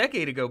fucking a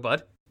decade ago,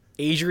 bud.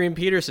 Adrian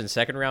Peterson,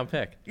 2nd round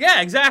pick.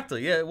 Yeah,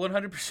 exactly. Yeah,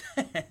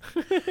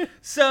 100%.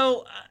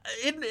 So,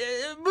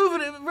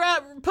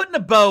 putting a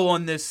bow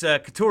on this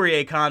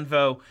Couturier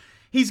convo,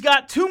 he's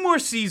got 2 more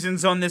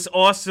seasons on this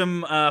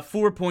awesome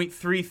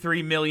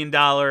 $4.33 million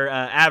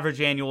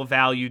average annual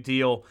value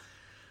deal.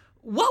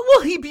 What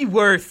will he be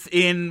worth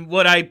in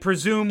what I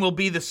presume will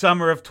be the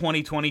summer of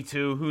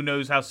 2022? Who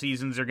knows how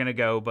seasons are going to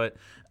go, but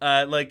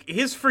like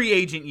his free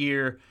agent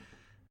year,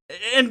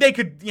 and they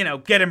could,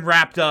 get him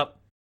wrapped up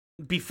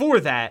before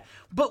that,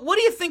 but what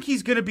do you think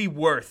he's going to be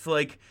worth?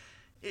 Like,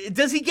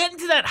 does he get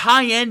into that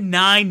high-end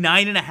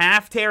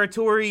 9.5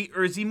 territory,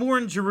 or is he more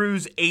in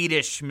Giroux's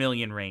 8-ish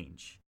million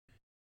range?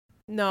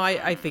 No,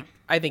 I think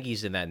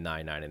he's in that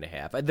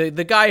 9.5.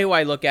 The guy who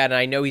I look at, and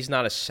I know he's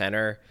not a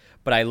center,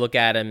 but I look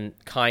at him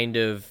kind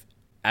of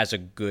as a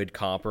good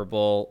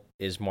comparable,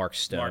 is Mark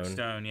Stone. Mark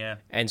Stone, yeah.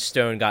 And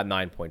Stone got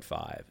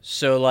 9.5.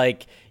 So,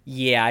 like,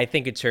 yeah, I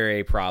think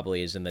Couturier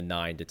probably is in the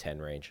 9 to 10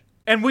 range.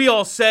 And we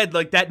all said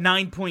like that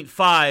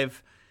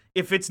 9.5,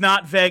 if it's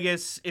not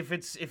Vegas,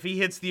 if he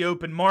hits the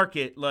open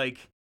market,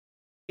 like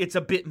it's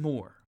a bit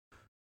more.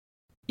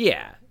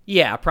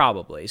 Yeah,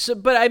 probably. So,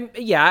 but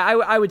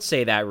I would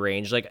say that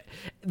range. Like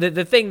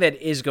the thing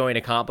that is going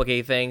to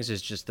complicate things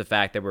is just the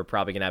fact that we're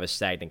probably going to have a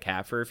stagnant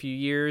cap for a few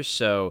years.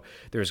 So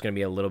there's going to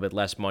be a little bit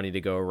less money to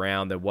go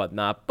around and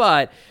whatnot.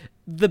 But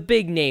the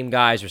big name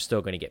guys are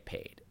still going to get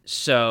paid.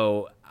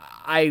 So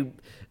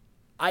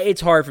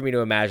It's hard for me to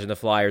imagine the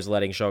Flyers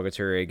letting Sean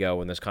Couturier go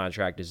when this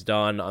contract is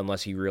done,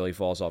 unless he really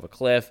falls off a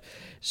cliff.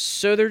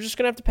 So they're just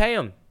going to have to pay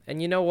him.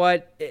 And you know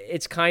what?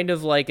 It's kind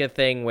of like a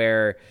thing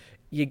where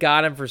you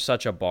got him for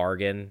such a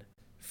bargain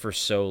for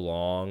so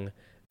long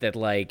that,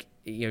 like,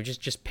 you know,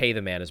 just pay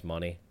the man his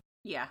money.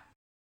 Yeah.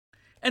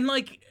 And,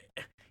 like,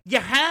 you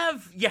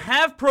have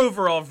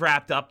Provorov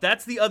wrapped up.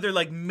 That's the other,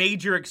 like,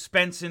 major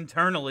expense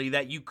internally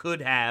that you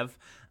could have.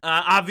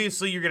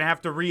 Obviously, you're going to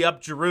have to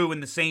re-up Giroux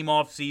in the same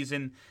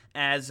offseason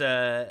as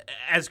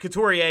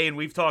Couturier, and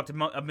we've talked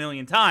a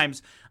million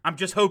times. I'm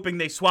just hoping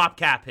they swap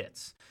cap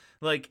hits.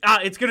 Like,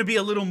 it's going to be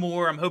a little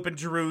more. I'm hoping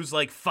Giroux's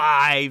like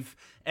 5,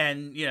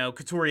 and, you know,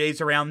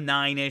 Couturier's around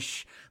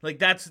 9-ish. Like,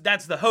 that's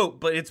the hope,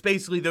 but it's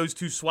basically those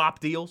two swap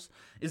deals.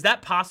 Is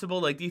that possible?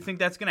 Like, do you think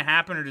that's going to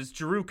happen, or does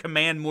Giroux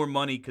command more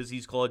money because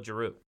he's Claude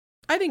Giroux?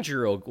 I think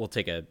Giroux will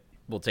take a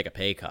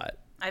pay cut.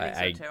 I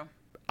think so, too.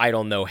 I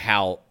don't know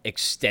how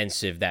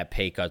extensive that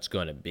pay cut's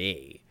going to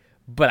be,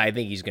 but I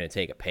think he's going to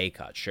take a pay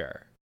cut,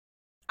 sure.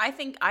 I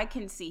think I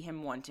can see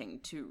him wanting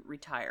to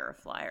retire a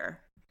Flyer,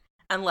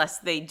 unless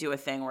they do a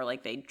thing where,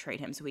 like, they trade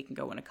him so he can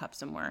go win a cup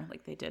somewhere,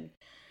 like they did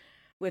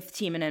with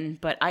Timonen.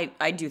 But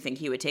I do think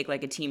he would take,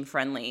 like, a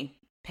team-friendly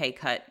pay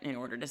cut in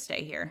order to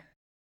stay here.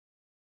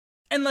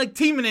 And, like,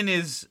 Timonen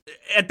is,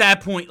 at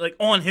that point, like,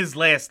 on his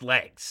last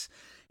legs.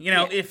 You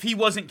know, if he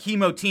wasn't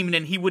Chemo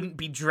Timonen, he wouldn't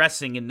be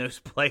dressing in those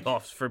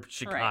playoffs for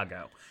Chicago.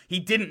 Right. He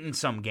didn't in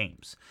some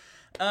games.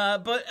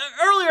 But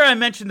earlier I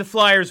mentioned the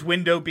Flyers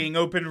window being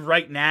open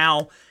right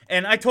now,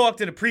 and I talked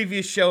in a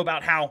previous show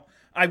about how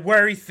I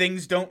worry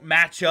things don't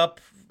match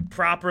up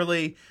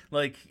properly.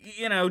 Like,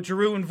 you know,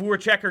 Giroux and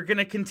Voracek are going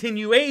to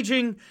continue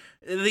aging.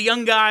 The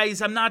young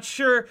guys, I'm not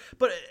sure,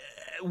 but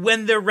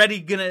when they're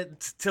ready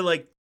to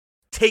like,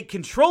 take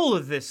control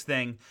of this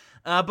thing.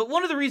 But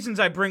one of the reasons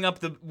I bring up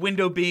the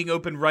window being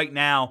open right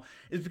now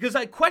is because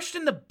I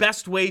question the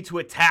best way to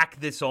attack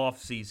this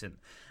offseason.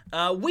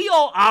 We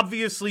all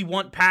obviously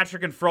want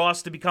Patrick and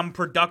Frost to become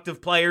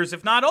productive players,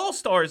 if not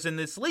all-stars in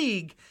this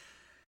league,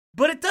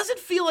 but it doesn't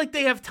feel like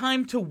they have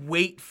time to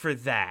wait for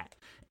that.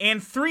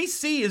 And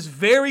 3C is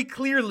very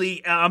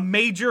clearly a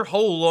major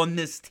hole on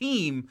this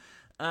team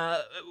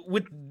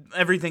with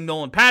everything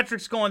Nolan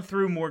Patrick's gone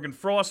through, Morgan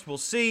Frost, we'll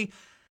see.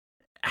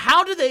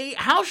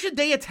 How should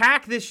they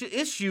attack this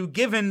issue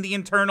given the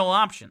internal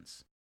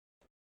options?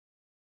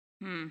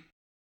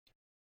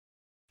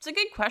 It's a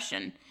good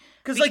question.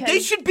 Because, like, they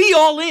should be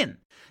all in.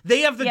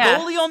 They have the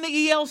goalie on the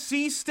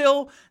ELC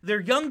still. Their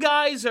young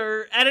guys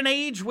are at an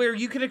age where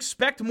you can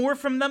expect more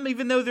from them,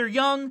 even though they're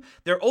young.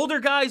 Their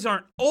older guys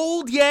aren't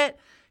old yet.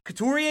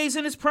 Couturier's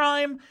in his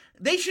prime.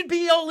 They should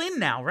be all in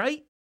now,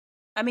 right?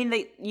 I mean,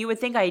 you would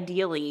think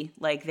ideally,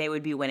 like, they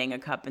would be winning a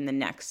cup in the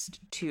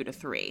next 2 to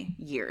 3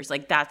 years.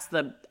 Like, that's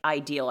the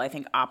ideal, I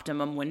think,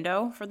 optimum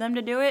window for them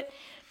to do it.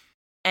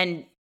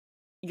 And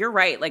you're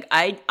right. Like,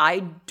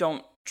 I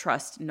don't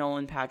trust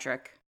Nolan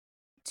Patrick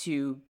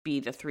to be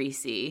the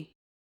 3C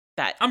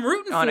that I'm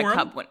rooting on for a him.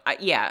 cup win. I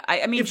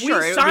mean, if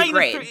sure, it would be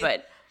great,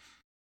 but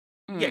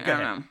yeah, go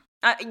ahead.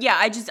 I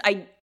don't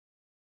know.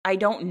 I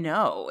don't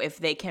know if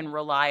they can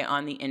rely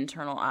on the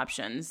internal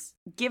options.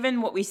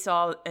 Given what we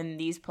saw in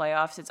these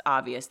playoffs, it's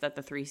obvious that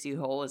the 3C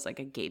hole is like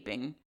a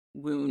gaping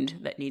wound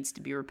that needs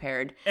to be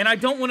repaired. And I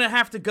don't want to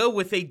have to go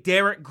with a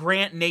Derek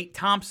Grant, Nate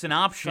Thompson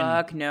option.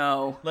 Fuck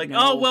no. Like,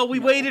 we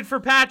waited for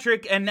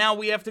Patrick and now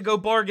we have to go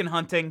bargain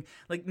hunting.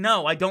 Like,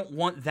 no, I don't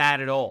want that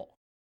at all.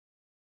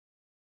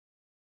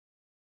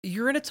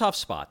 You're in a tough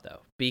spot,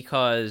 though,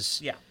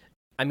 because,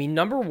 I mean,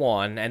 number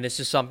one, and this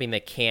is something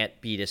that can't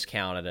be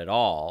discounted at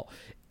all,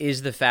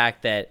 is the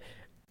fact that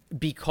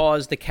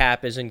because the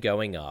cap isn't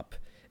going up,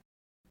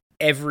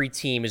 every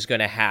team is going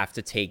to have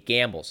to take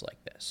gambles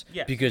like this.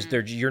 Yes. Because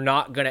you're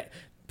not going to...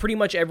 Pretty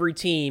much every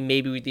team,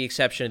 maybe with the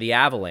exception of the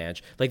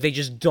Avalanche, like, they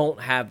just don't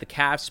have the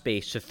cap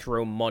space to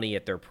throw money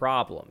at their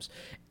problems.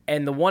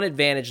 And the one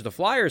advantage the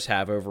Flyers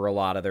have over a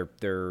lot of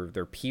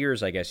their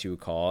peers, I guess you would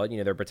call it, you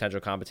know, their potential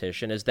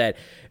competition, is that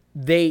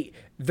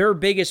their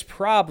biggest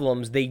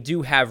problems, they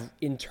do have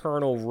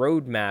internal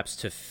roadmaps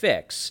to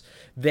fix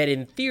that,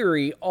 in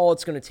theory, all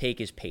it's going to take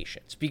is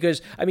patience.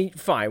 Because, I mean,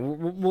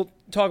 fine, we'll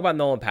talk about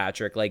Nolan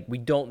Patrick. Like, we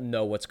don't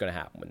know what's going to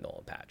happen with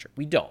Nolan Patrick.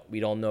 We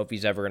don't know if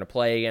he's ever going to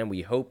play again.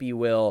 We hope he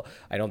will.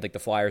 I don't think the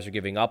Flyers are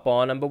giving up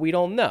on him, but we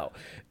don't know.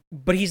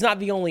 But he's not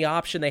the only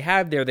option they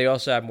have there. They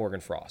also have Morgan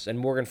Frost, and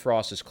Morgan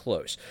Frost is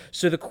close.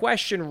 So the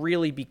question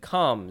really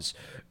becomes,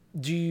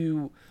 do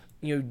you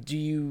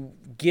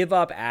give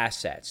up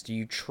assets? Do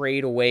you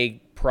trade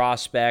away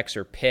prospects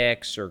or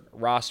picks or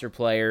roster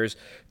players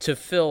to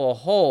fill a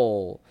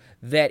hole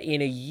that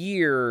in a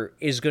year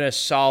is going to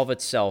solve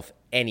itself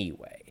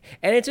anyway?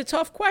 And it's a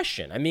tough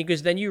question. I mean,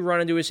 because then you run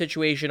into a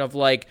situation of,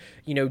 like,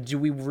 you know, do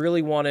we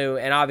really want to,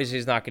 and obviously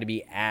it's not going to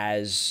be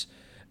as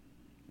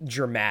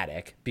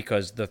dramatic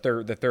because the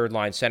third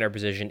line center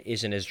position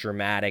isn't as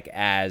dramatic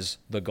as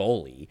the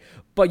goalie,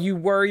 but you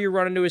worry you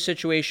run into a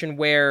situation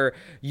where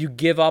you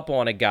give up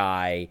on a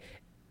guy,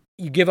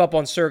 you give up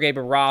on Sergei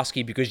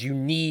Bobrovsky because you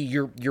need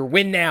your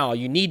win now.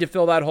 You need to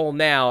fill that hole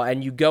now,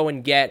 and you go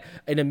and get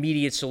an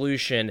immediate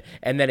solution,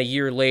 and then a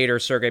year later,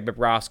 Sergei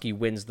Bobrovsky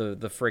wins the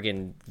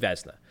friggin'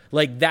 Vezina.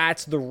 Like,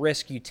 that's the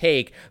risk you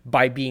take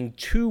by being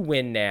too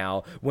win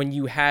now when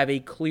you have a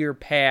clear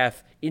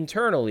path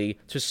internally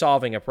to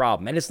solving a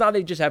problem. And it's not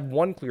they just have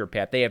one clear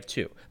path, they have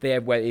two. They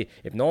have,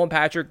 if Nolan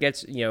Patrick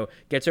gets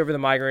over the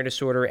migraine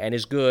disorder and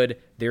is good,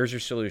 there's your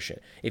solution.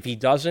 If he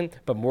doesn't,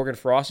 but Morgan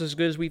Frost is as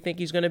good as we think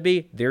he's going to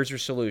be, there's your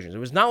solution. It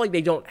was not like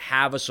they don't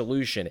have a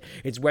solution.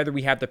 It's whether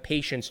we have the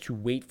patience to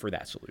wait for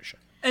that solution.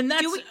 And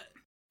that's... Go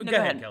go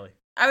ahead, ahead. Kelly.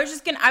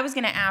 I was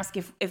gonna ask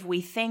if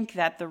we think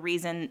that the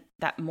reason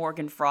that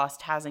Morgan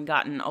Frost hasn't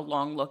gotten a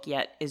long look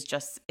yet is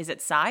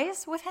it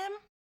size with him?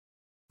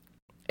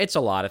 It's a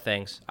lot of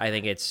things. I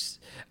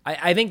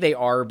think they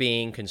are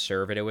being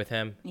conservative with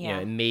him.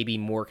 Yeah. Maybe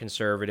more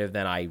conservative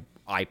than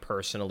I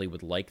personally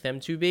would like them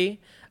to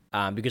be.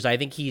 Because I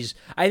think he's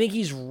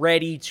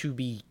ready to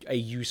be a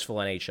useful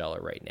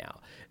NHLer right now.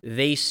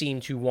 They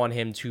seem to want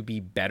him to be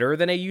better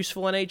than a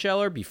useful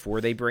NHLer before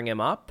they bring him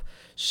up.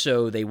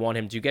 So they want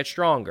him to get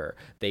stronger.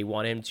 They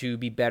want him to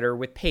be better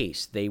with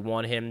pace. They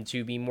want him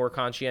to be more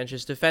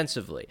conscientious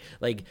defensively.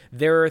 Like,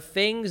 there are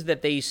things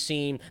that they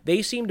seem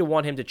to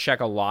want him to check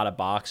a lot of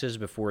boxes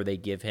before they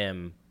give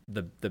him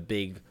the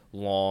big,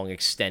 long,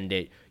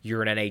 extended,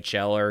 you're an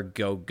NHLer,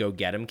 go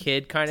get him,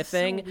 kid kind of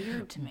thing. So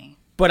weird to me.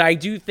 But I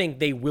do think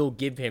they will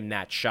give him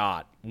that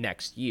shot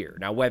next year.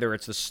 Now, whether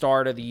it's the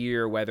start of the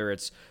year, whether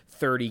it's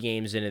 30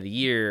 games into the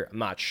year, I'm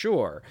not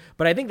sure.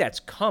 But I think that's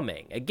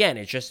coming. Again,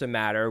 it's just a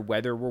matter of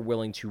whether we're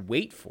willing to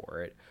wait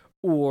for it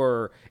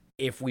or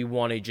if we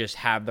want to just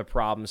have the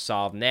problem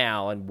solved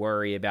now and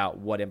worry about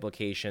what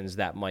implications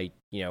that might,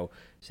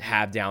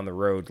 have down the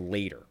road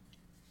later.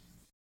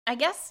 I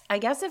guess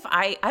if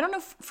I don't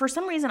know, for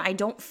some reason I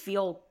don't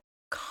feel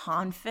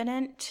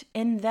confident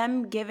in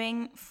them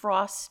giving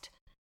Frost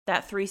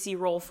that 3C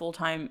role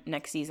full-time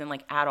next season,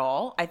 like, at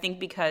all. I think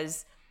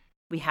because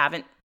we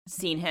haven't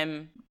seen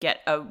him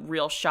get a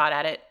real shot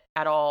at it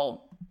at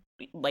all,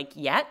 like,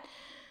 yet.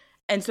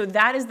 And so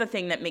that is the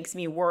thing that makes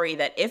me worry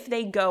that if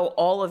they go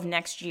all of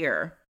next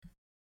year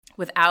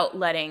without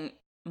letting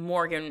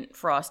Morgan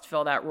Frost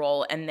fill that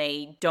role and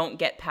they don't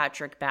get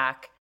Patrick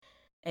back,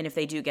 and if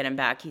they do get him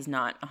back, he's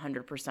not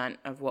 100%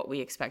 of what we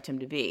expect him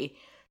to be,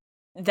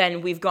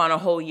 then we've gone a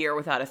whole year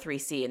without a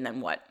 3C, and then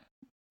what?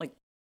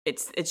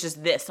 It's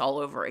just this all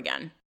over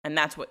again. And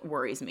that's what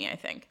worries me, I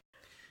think.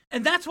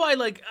 And that's why,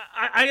 like,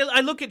 I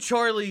look at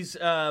Charlie's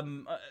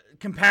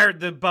compared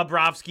the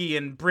Bobrovsky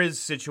and Briz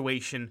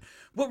situation.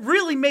 What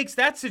really makes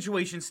that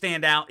situation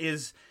stand out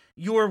is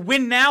your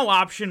win now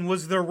option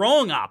was the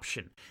wrong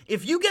option.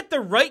 If you get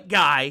the right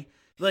guy,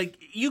 like,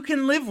 you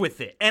can live with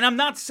it. And I'm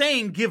not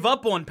saying give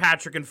up on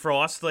Patrick and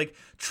Frost, like,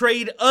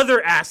 trade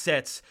other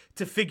assets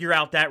to figure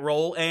out that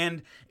role.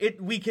 And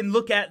we can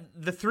look at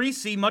the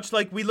 3C much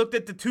like we looked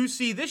at the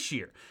 2C this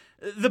year.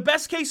 The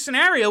best case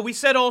scenario we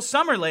said all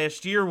summer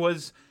last year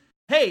was,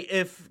 hey,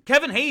 if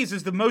Kevin Hayes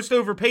is the most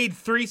overpaid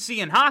 3C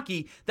in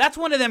hockey, that's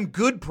one of them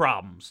good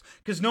problems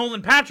because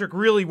Nolan Patrick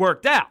really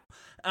worked out.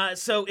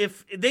 So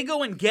if they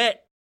go and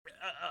get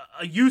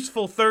a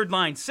useful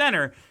third-line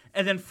center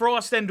and then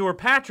Frost and/or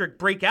Patrick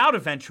break out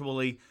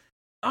eventually,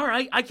 all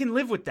right, I can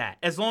live with that.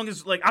 As long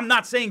as, like, I'm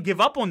not saying give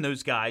up on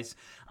those guys.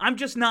 I'm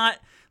just not,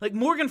 like,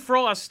 Morgan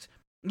Frost,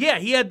 yeah,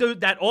 he had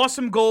that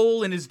awesome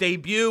goal in his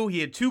debut.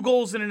 He had 2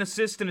 goals and an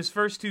assist in his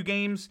first 2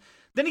 games.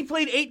 Then he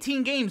played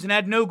 18 games and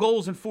had no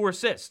goals and 4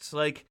 assists.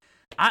 Like,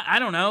 I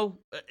don't know.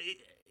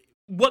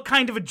 What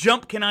kind of a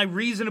jump can I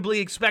reasonably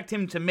expect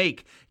him to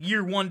make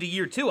year 1 to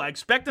year 2? I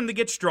expect him to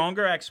get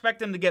stronger. I expect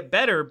him to get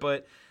better,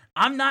 but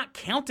I'm not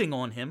counting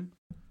on him.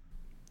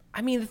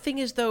 I mean, the thing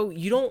is, though,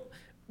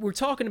 we're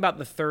talking about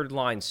the third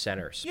line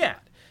center spot. Yeah.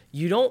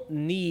 You don't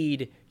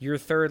need your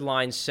third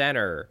line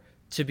center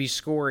to be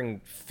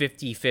scoring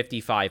 50,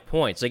 55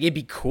 points. Like, it'd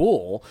be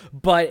cool,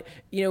 but,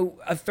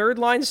 a third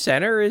line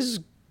center is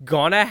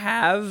gonna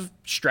have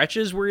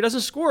stretches where he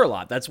doesn't score a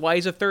lot. That's why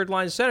he's a third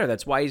line center.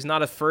 That's why he's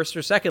not a first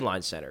or second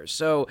line center.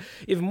 So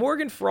if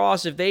Morgan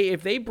Frost, if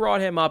they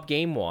brought him up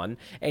game 1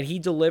 and he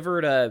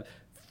delivered a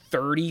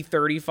 30,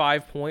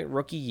 35 point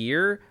rookie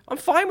year, I'm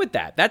fine with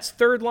that. That's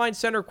third line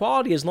center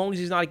quality as long as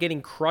he's not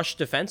getting crushed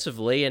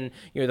defensively and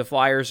the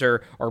Flyers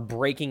are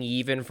breaking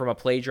even from a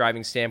play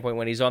driving standpoint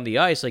when he's on the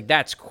ice. Like,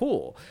 that's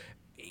cool.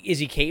 Is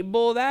he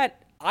capable of that?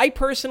 I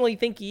personally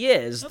think he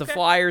is. Okay. The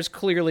Flyers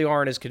clearly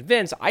aren't as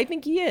convinced. I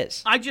think he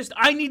is.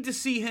 I need to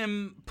see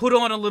him put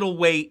on a little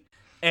weight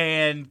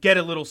and get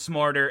a little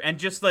smarter and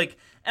just, like,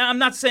 and I'm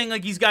not saying,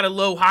 like, he's got a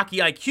low hockey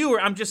IQ,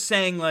 or I'm just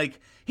saying, like,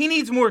 he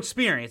needs more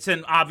experience,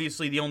 and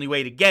obviously the only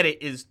way to get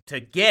it is to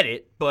get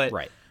it, but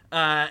right.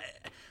 I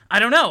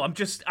don't know.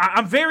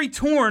 I'm very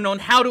torn on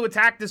how to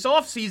attack this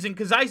offseason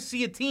because I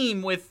see a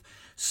team with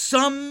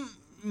some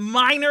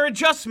minor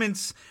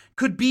adjustments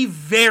could be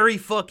very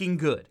fucking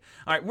good.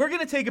 All right, we're going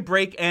to take a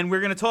break, and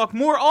we're going to talk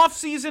more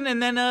offseason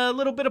and then a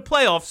little bit of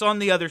playoffs on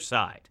the other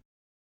side.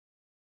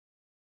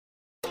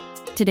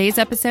 Today's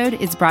episode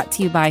is brought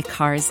to you by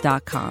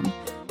Cars.com.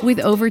 With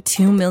over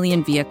 2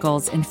 million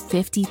vehicles and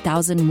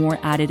 50,000 more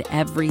added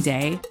every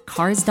day,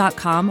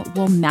 Cars.com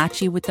will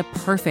match you with the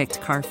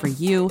perfect car for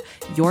you,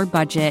 your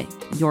budget,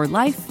 your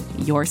life,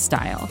 your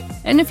style.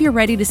 And if you're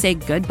ready to say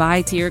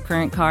goodbye to your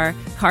current car,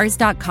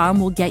 Cars.com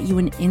will get you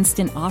an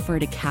instant offer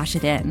to cash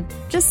it in.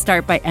 Just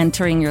start by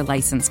entering your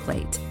license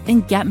plate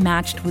and get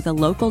matched with a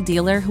local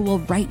dealer who will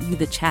write you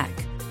the check.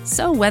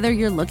 So whether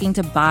you're looking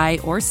to buy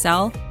or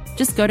sell,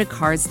 just go to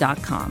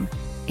Cars.com.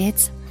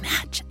 It's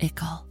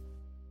magical.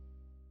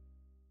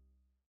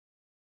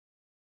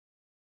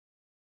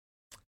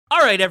 All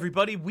right,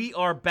 everybody, we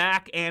are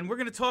back, and we're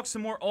going to talk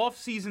some more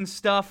off-season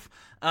stuff.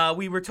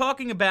 We were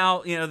talking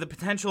about, the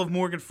potential of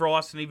Morgan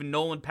Frost and even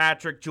Nolan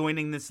Patrick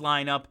joining this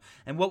lineup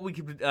and what we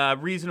could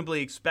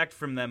reasonably expect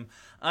from them.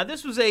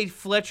 This was a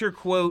Fletcher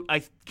quote.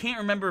 I can't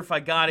remember if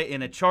I got it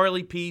in a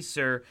Charlie piece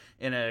or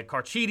in a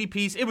Carchidi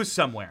piece. It was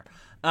somewhere.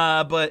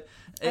 But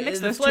I mix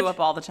those two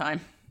up all the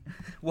time.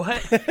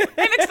 What?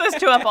 I mix those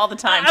two up all the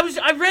time.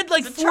 I read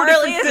like four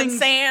Charlie, different things. Is it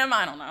Sam?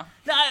 I don't know.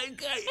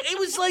 It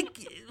was like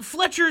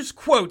Fletcher's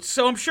quotes,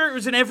 so I'm sure it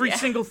was in every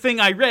single thing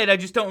I read. I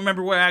just don't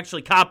remember where I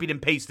actually copied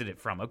and pasted it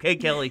from. Okay,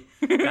 Kelly?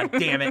 God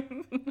damn it.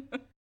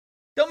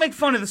 Don't make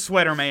fun of the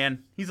sweater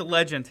man. He's a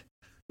legend.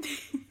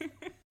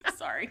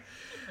 Sorry.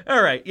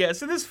 All right, yeah,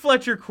 so this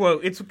Fletcher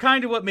quote, it's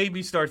kind of what made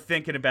me start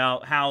thinking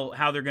about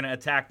how they're going to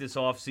attack this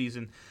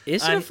offseason.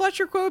 Is it a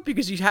Fletcher quote?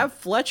 Because you have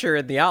Fletcher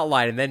in the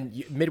outline, and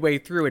then midway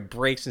through it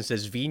breaks and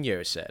says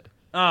Vigneault said.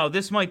 Oh,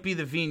 this might be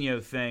the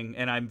Vigneault thing,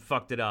 and I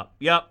fucked it up.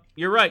 Yep,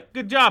 you're right.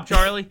 Good job,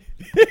 Charlie.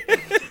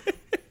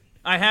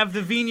 I have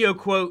the Vigneault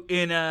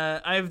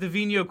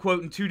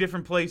quote in two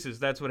different places.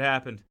 That's what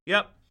happened.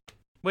 Yep.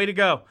 Way to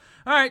go.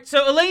 All right,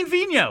 so Alain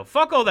Vigneault.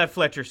 Fuck all that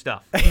Fletcher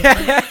stuff.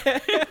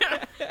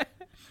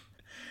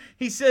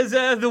 He says,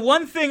 the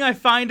one thing I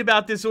find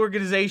about this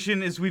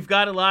organization is we've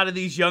got a lot of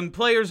these young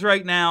players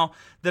right now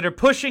that are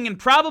pushing and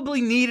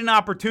probably need an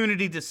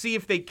opportunity to see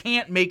if they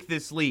can't make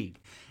this league.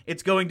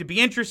 It's going to be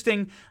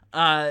interesting.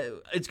 I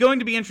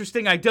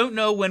don't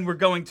know when we're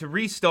going to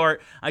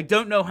restart. I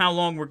don't know how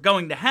long we're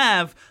going to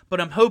have,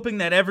 but I'm hoping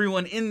that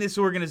everyone in this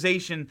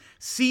organization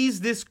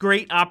sees this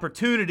great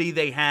opportunity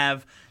they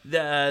have,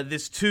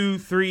 this 2,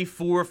 3,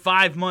 4,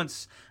 5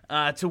 months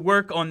to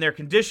work on their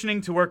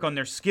conditioning, to work on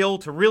their skill,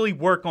 to really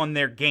work on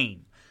their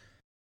game.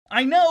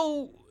 I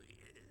know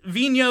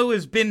Vigneault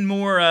has been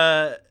more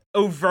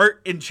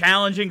overt in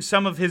challenging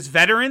some of his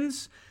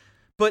veterans,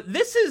 but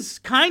this is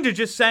kind of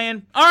just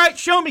saying, all right,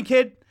 show me,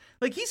 kid.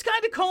 Like, he's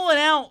kind of calling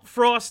out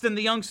Frost and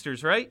the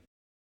youngsters, right?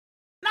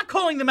 Not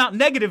calling them out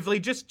negatively,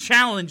 just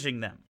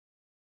challenging them.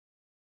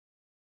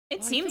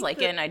 It seems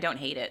like it, and I don't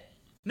hate it.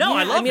 No,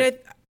 I love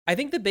it. I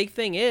think the big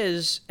thing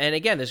is, and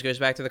again, this goes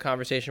back to the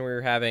conversation we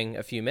were having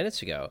a few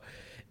minutes ago.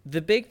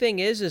 The big thing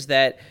is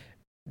that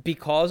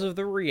because of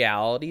the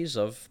realities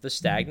of the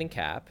stagnant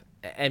cap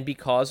and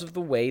because of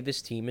the way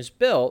this team is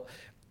built,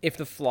 if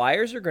the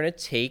Flyers are going to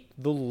take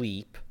the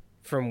leap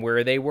from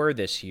where they were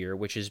this year,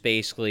 which is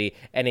basically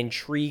an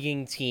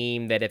intriguing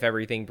team that if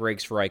everything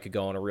breaks right could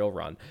go on a real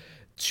run,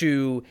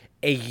 to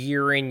a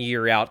year-in,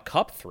 year-out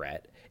cup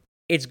threat,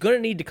 it's going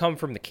to need to come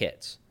from the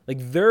kids.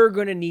 Like, they're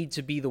going to need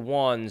to be the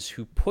ones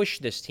who push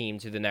this team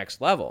to the next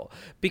level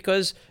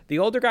because the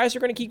older guys are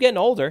going to keep getting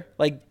older.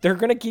 Like, they're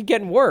going to keep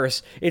getting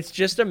worse. It's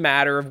just a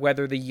matter of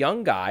whether the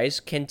young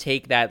guys can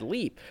take that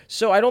leap.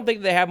 So I don't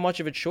think they have much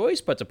of a choice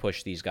but to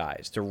push these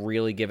guys to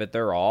really give it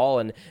their all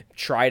and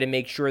try to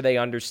make sure they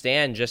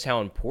understand just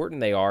how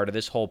important they are to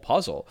this whole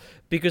puzzle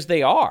because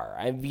they are.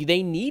 I mean,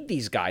 they need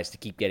these guys to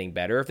keep getting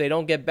better. If they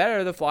don't get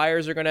better, the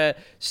Flyers are going to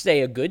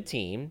stay a good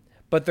team.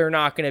 But they're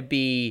not going to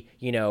be,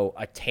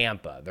 a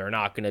Tampa. They're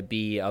not going to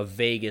be a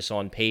Vegas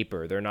on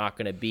paper. They're not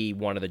going to be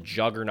one of the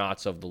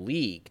juggernauts of the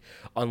league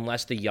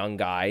unless the young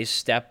guys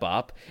step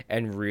up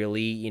and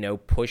really,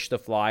 push the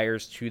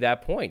Flyers to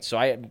that point. So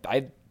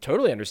I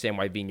totally understand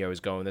why Vigneault is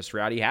going this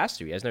route. He has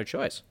to. He has no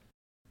choice.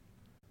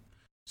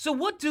 So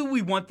what do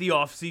we want the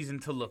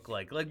offseason to look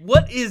like? Like,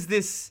 what is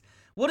this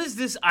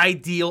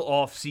ideal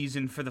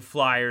offseason for the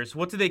Flyers?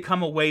 What do they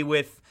come away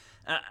with?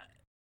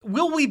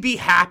 Will we be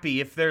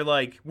happy if they're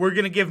like, we're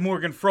going to give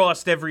Morgan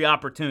Frost every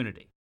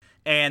opportunity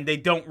and they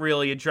don't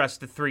really address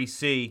the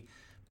 3C?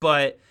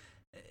 But,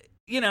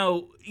 you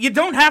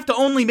don't have to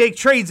only make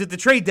trades at the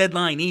trade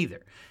deadline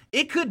either.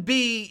 It could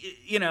be,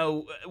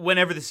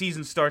 whenever the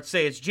season starts,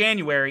 say it's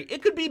January,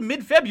 it could be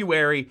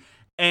mid-February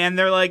and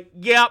they're like,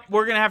 yep,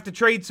 we're going to have to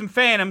trade some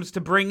phantoms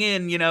to bring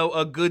in,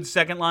 a good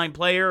second-line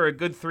player or a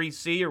good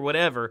 3C or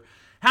whatever.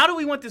 How do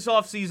we want this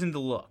offseason to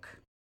look?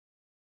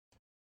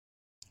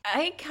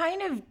 I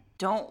kind of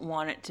don't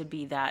want it to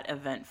be that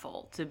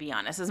eventful, to be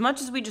honest. As much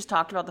as we just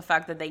talked about the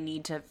fact that they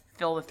need to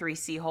fill the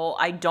 3C hole,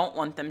 I don't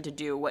want them to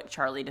do what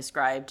Charlie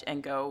described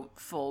and go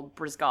full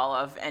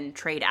Brizgalov and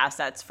trade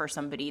assets for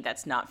somebody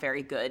that's not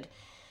very good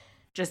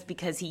just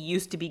because he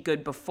used to be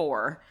good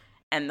before.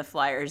 And the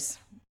Flyers,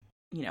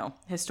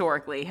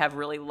 historically have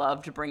really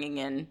loved bringing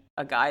in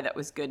a guy that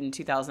was good in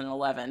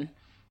 2011.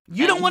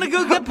 You don't want to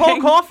go get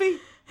Paul Coffey?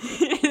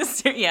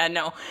 Yeah,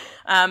 no.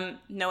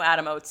 No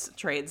Adam Oates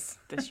trades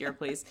this year,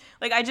 please.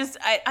 Like, I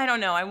don't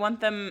know. I want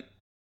them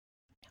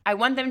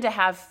to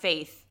have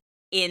faith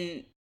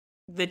in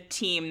the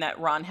team that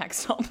Ron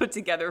Hextall put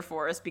together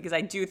for us, because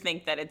I do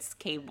think that it's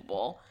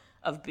capable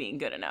of being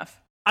good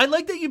enough. I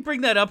like that you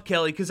bring that up,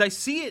 Kelly, because I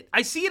see it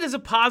as a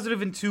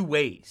positive in two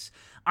ways.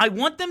 I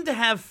want them to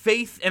have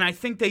faith, and I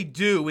think they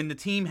do, in the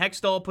team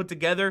Hextall put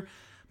together,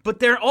 but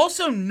they're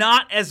also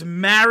not as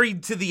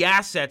married to the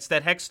assets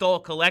that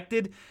Hextall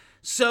collected.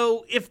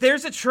 So if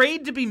there's a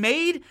trade to be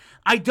made,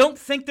 I don't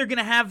think they're going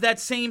to have that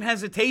same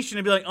hesitation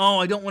and be like, oh,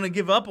 I don't want to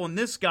give up on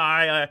this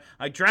guy.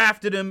 I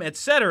drafted him,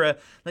 etc.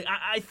 Like,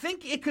 I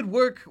think it could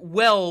work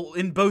well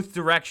in both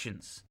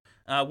directions,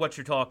 what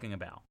you're talking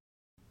about.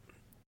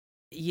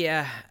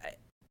 Yeah,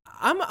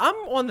 I'm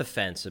on the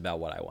fence about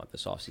what I want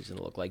this offseason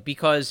to look like,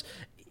 because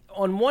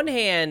on one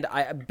hand,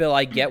 Bill,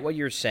 I get what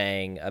you're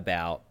saying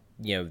about,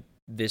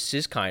 this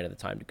is kind of the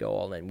time to go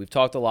all in. We've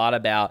talked a lot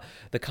about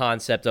the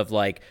concept of,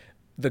 like,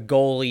 the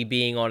goalie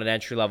being on an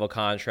entry-level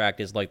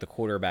contract is like the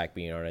quarterback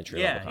being on an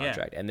entry-level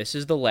contract. Yeah. And this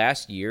is the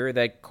last year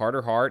that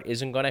Carter Hart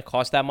isn't going to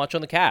cost that much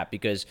on the cap,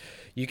 because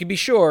you can be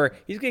sure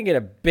he's going to get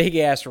a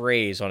big-ass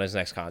raise on his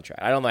next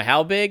contract. I don't know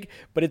how big,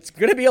 but it's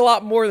going to be a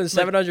lot more than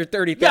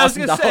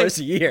 $730,000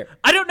 a year.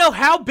 I don't know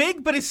how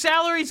big, but his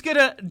salary's going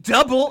to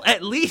double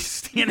at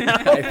least,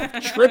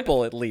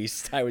 Triple at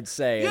least, I would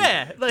say.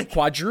 Yeah. Like,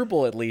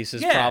 quadruple at least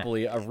is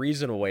probably a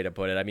reasonable way to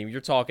put it. I mean,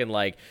 you're talking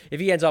like, if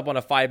he ends up on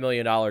a $5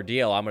 million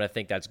deal, I'm going to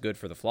think that's good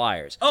for the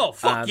Flyers. Oh,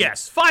 fuck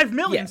yes. $5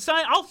 million.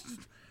 Yeah.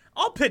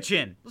 I'll pitch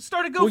in. Let's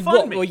start a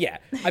GoFundMe. Well, yeah.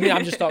 I mean,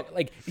 I'm just talking,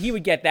 like, he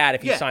would get that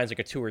if he signs like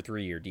a 2 or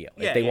 3 year deal.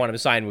 If they want him to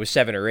sign with a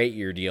 7 or 8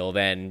 year deal,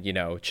 then,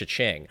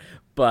 cha-ching.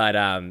 But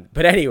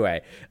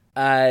anyway,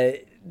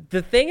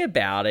 the thing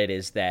about it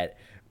is that,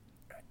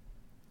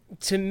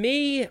 to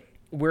me,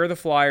 where the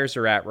Flyers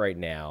are at right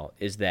now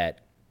is that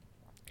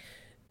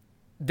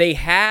they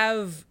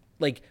have,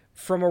 like,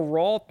 from a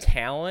raw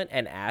talent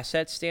and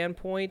asset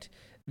standpoint,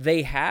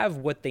 they have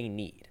what they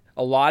need.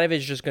 A lot of it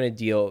is just going to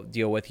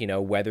deal with,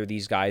 whether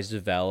these guys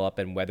develop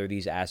and whether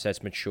these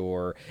assets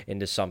mature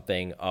into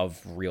something of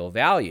real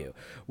value.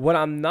 What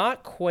I'm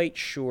not quite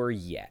sure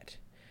yet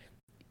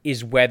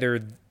is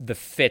whether the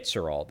fits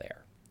are all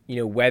there.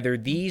 Whether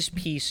these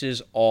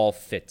pieces all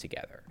fit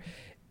together.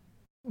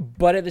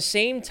 But at the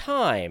same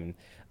time,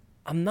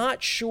 I'm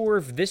not sure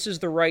if this is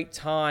the right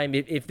time.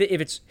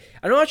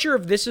 I'm not sure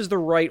if this is the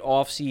right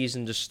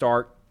offseason to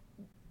start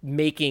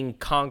making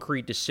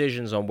concrete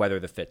decisions on whether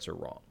the fits are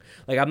wrong.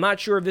 Like, I'm not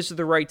sure if this is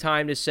the right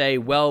time to say,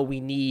 well, we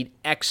need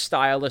X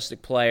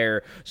stylistic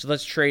player, so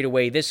let's trade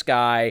away this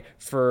guy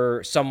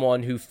for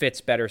someone who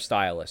fits better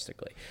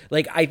stylistically.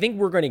 Like, I think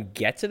we're going to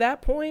get to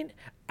that point.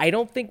 I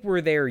don't think we're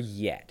there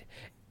yet.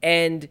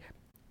 And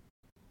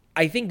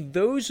I think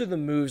those are the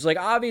moves. Like,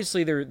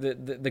 obviously,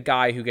 the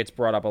guy who gets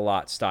brought up a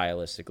lot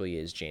stylistically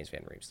is James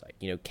Van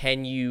Riemsdyk.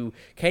 Can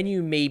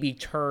you maybe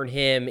turn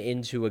him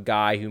into a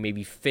guy who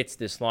maybe fits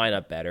this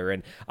lineup better?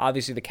 And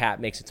obviously, the cap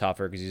makes it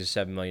tougher because he's a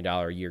 $7 million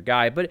a year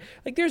guy. But,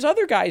 like, there's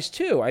other guys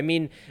too. I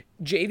mean,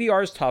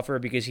 JVR is tougher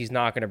because he's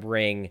not going to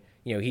bring.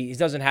 He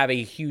doesn't have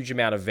a huge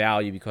amount of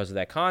value because of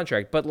that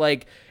contract. But,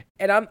 like,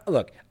 and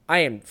I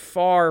am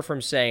far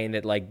from saying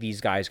that, like, these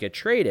guys get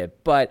traded,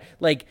 but,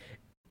 like,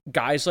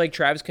 guys like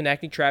Travis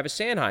Konechny, Travis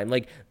Sanheim,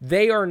 like,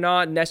 they are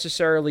not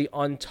necessarily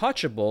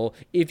untouchable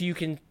if you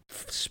can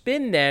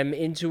spin them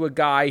into a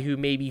guy who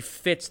maybe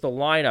fits the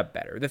lineup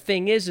better. The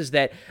thing is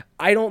that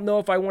I don't know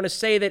if I want to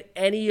say that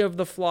any of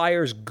the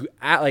Flyers,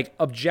 like,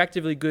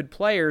 objectively good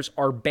players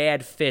are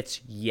bad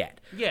fits yet.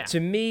 Yeah. To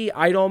me,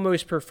 I'd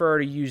almost prefer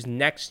to use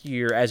next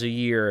year as a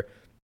year.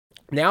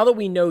 Now that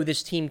we know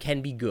this team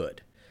can be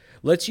good,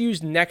 let's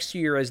use next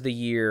year as the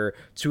year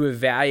to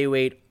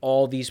evaluate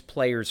all these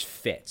players'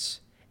 fits.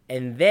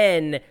 And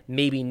then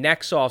maybe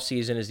next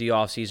offseason is the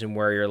offseason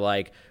where you're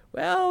like,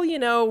 well,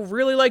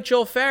 really like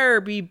Joel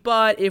Farabee,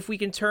 but if we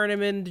can turn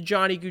him into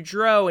Johnny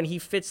Gaudreau and he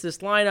fits this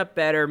lineup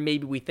better,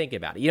 maybe we think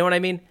about it. You know what I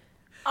mean?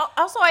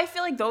 Also, I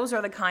feel like those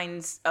are the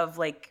kinds of,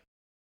 like,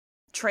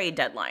 trade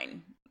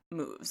deadline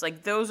moves.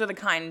 Like, those are the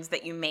kinds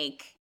that you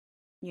make,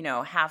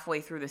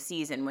 halfway through the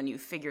season when you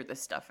figure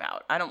this stuff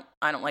out. I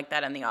don't like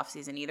that in the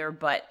offseason either,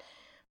 but,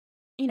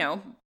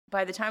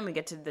 by the time we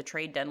get to the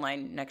trade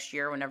deadline next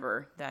year,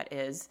 whenever that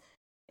is,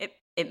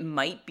 it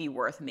might be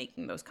worth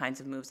making those kinds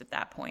of moves at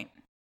that point.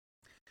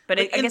 But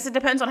I guess it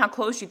depends on how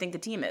close you think the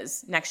team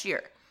is next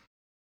year.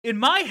 In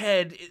my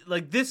head,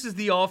 like, this is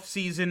the off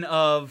season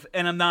of,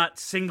 and I'm not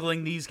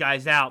singling these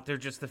guys out, they're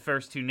just the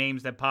first two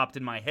names that popped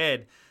in my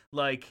head,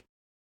 like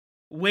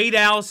Wade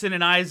Allison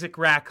and Isaac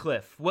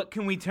Ratcliffe. What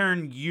can we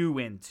turn you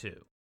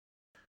into?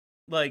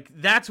 Like,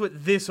 that's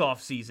what this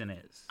offseason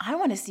is. I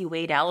want to see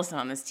Wade Allison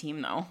on this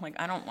team, though. Like,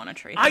 I don't want to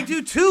trade him. I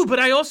do, too, but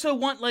I also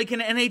want, like, an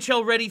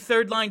NHL-ready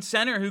third-line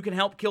center who can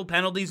help kill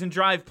penalties and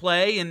drive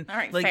play and,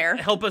 fair.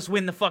 Help us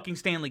win the fucking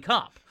Stanley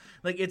Cup.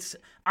 Like,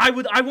 I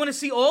want to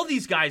see all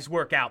these guys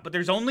work out, but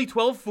there's only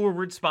 12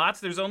 forward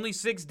spots. There's only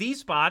 6 D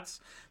spots.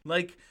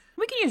 Like,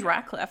 we can use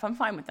Ratcliffe. I'm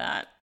fine with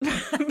that.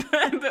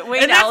 but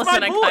Wade And that's Allison,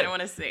 my I boy. kind of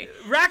want to see.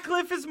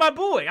 Ratcliffe is my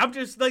boy. I'm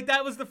just like,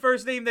 that was the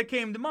first name that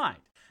came to mind.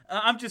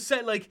 I'm just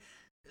saying, like,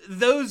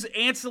 those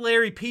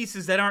ancillary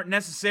pieces that aren't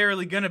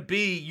necessarily going to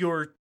be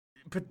your,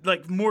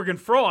 like, Morgan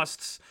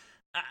Frost's.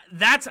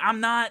 I'm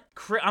not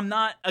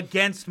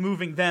against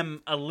moving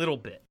them a little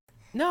bit.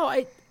 No,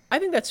 I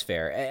think that's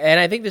fair. And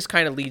I think this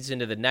kind of leads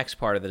into the next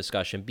part of the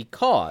discussion,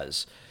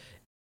 because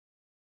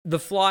the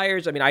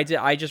Flyers, I mean,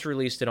 I just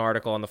released an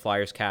article on the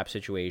Flyers cap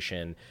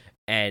situation,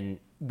 and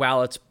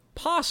while it's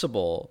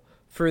possible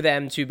for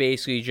them to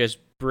basically just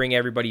bring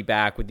everybody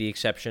back with the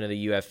exception of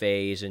the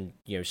UFAs and,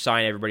 you know,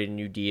 sign everybody to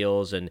new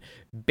deals and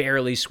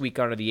barely squeak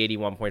under the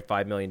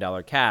 $81.5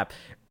 million cap,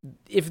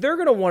 if they're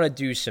going to want to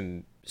do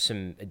some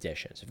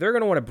additions, if they're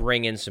going to want to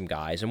bring in some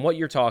guys, and what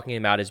you're talking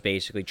about is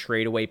basically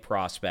trade away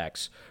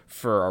prospects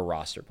for a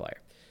roster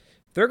player.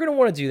 If they're going to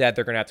want to do that,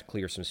 they're going to have to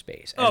clear some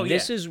space. And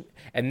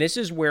this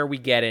is where we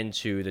get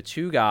into the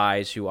two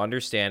guys who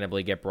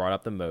understandably get brought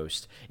up the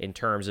most in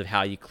terms of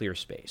how you clear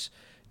space.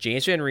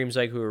 James Van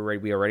Riemsdyk, who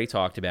we already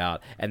talked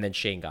about, and then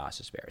Shane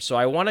Gostisbehere. So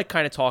I want to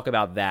kind of talk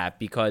about that,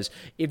 because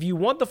if you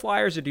want the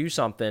Flyers to do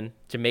something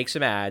to make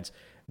some ads,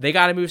 they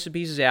got to move some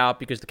pieces out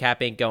because the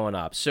cap ain't going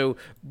up. So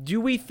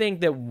do we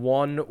think that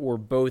one or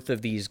both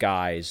of these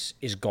guys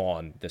is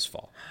gone this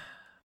fall?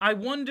 I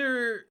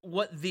wonder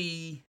what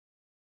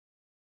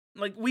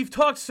we've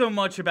talked so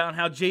much about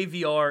how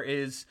JVR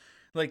is,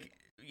 like,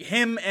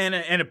 him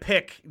and a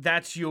pick.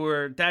 That's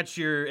your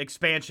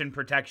expansion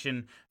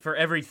protection for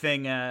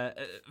everything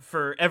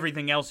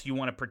else you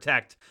want to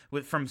protect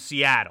from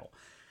Seattle.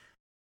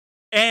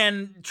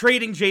 And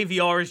trading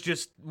JVR is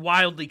just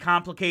wildly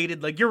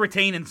complicated. Like, you're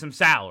retaining some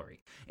salary.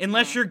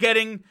 Unless you're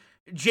getting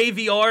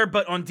JVR,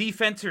 but on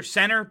defense or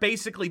center,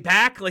 basically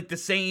back, like the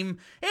same,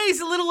 hey, he's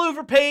a little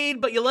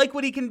overpaid, but you like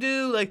what he can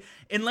do. Like,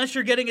 unless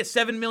you're getting a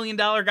 $7 million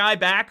guy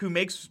back who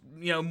makes,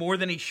 you know, more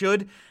than he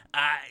should,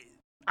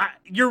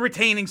 you're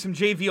retaining some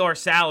JVR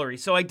salary.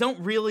 So I don't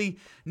really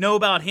know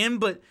about him,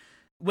 but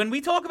when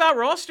we talk about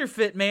roster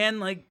fit, man,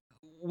 like,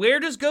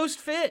 where does Ghost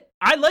fit?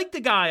 I like the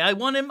guy. I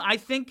want him. I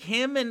think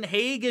him and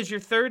Haig as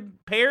your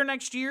third pair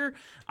next year.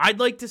 I'd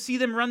like to see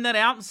them run that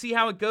out and see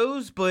how it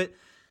goes. But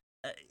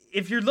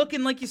if you're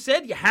looking, like you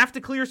said, you have to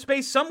clear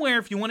space somewhere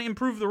if you want to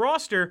improve the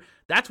roster.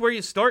 That's where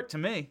you start, to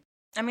me.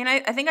 I mean, I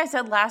think I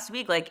said last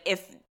week, like,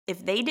 if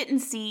they didn't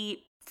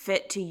see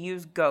fit to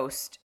use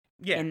Ghost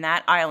in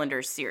that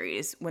Islanders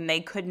series when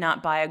they could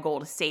not buy a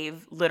goal to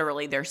save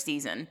literally their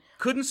season.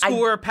 Couldn't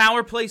score,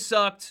 power play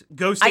sucked,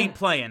 Ghost ain't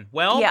playing.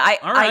 Well,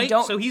 all right,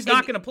 so he's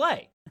not going to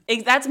play.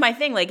 That's my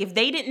thing. Like, if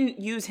they didn't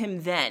use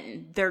him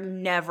then, they're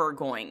never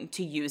going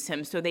to use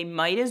him. So they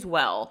might as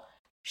well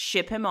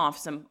ship him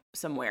off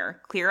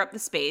somewhere, clear up the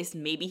space.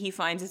 Maybe he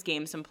finds his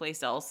game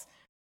someplace else.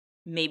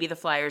 Maybe the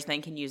Flyers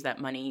then can use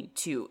that money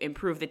to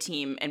improve the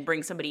team and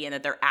bring somebody in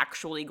that they're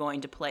actually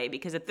going to play.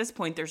 Because at this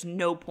point, there's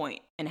no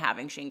point in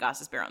having Shane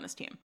Gostisbehere on this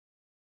team.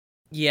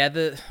 Yeah,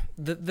 the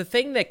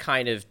thing that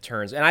kind of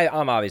turns, and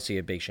I'm obviously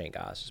a big Shane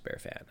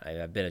Gostisbehere fan.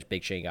 I've been a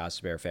big Shane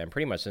Gostisbehere fan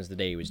pretty much since the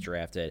day he was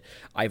drafted.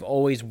 I've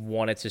always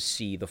wanted to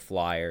see the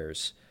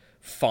Flyers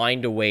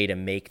find a way to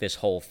make this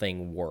whole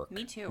thing work.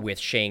 Me too. With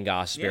Shane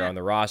Gostisbehere on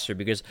the roster,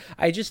 because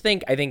I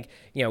think,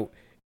 you know,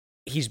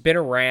 he's been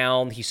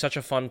around. He's such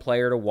a fun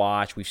player to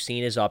watch. We've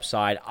seen his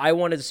upside. I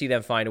wanted to see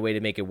them find a way to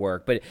make it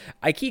work, but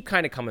I keep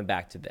kind of coming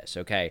back to this,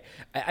 okay?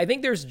 I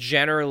think there's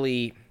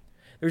generally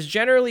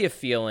a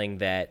feeling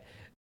that,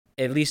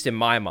 at least in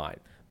my mind,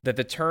 that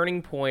the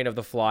turning point of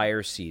the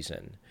Flyers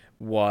season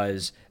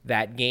was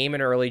that game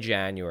in early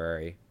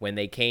January when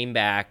they came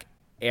back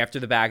after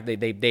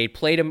they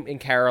played them in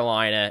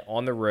Carolina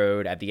on the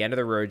road at the end of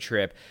the road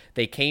trip.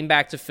 They came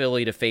back to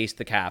Philly to face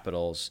the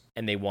Capitals,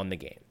 and they won the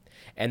game.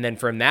 And then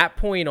from that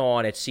point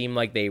on, it seemed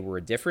like they were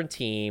a different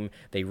team.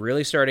 They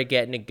really started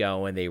getting it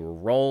going. They were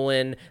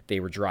rolling. They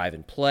were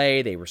driving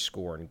play. They were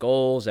scoring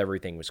goals.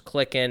 Everything was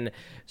clicking.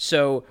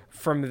 So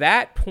from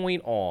that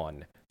point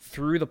on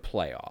through the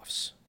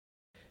playoffs,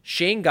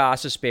 Shane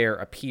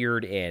Gostisbehere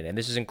appeared in, and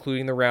this is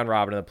including the round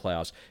robin of the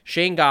playoffs,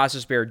 Shane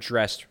Gostisbehere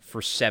dressed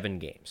for 7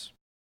 games.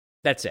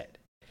 That's it.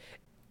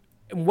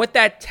 And what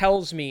that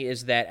tells me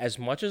is that as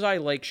much as I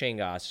like Shane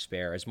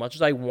Gostisbehere, as much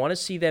as I want to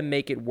see them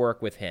make it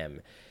work with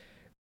him,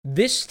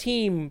 this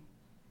team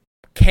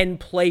can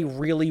play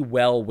really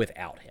well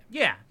without him.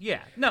 Yeah.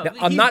 No,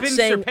 now, he's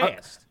been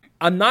surpassed.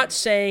 I'm not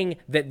saying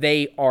that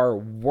they are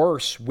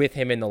worse with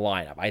him in the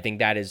lineup. I think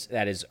that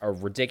is a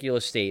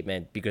ridiculous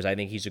statement because I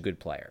think he's a good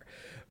player.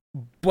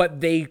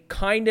 But they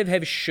kind of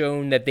have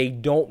shown that they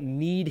don't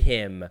need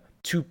him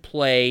to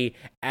play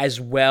as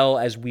well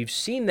as we've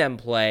seen them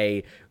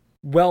play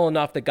well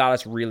enough that got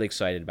us really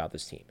excited about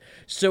this team.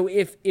 So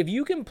if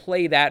you can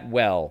play that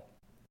well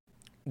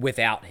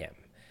without him,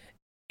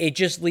 it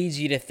just leads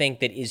you to think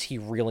that is he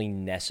really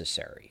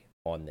necessary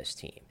on this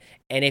team?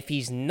 And if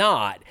he's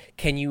not,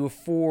 can you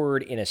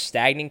afford in a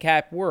stagnant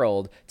cap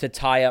world to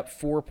tie up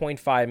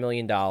 $4.5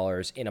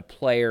 million in a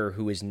player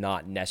who is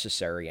not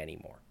necessary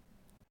anymore?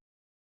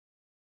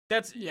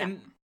 That's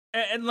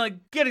and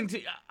like getting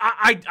to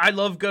I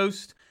love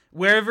Ghost,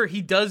 wherever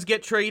he does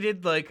get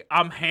traded, like,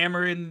 I'm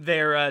hammering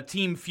their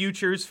team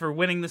futures for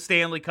winning the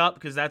Stanley Cup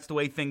because that's the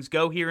way things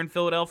go here in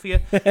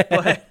Philadelphia.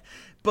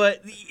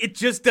 But it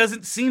just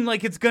doesn't seem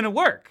like it's going to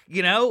work,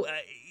 you know?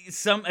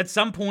 At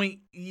some point,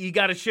 you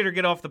got to shit or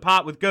get off the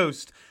pot with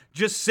Ghost.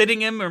 Just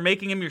sitting him or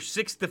making him your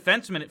sixth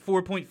defenseman at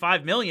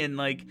 $4.5 million,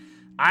 like,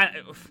 I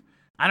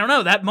don't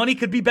know. That money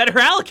could be better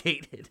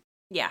allocated.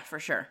 Yeah, for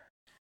sure.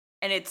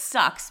 And it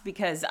sucks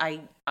because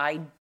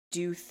I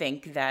do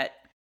think that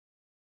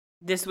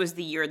this was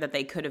the year that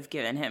they could have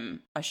given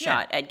him a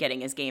shot at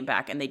getting his game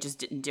back, and they just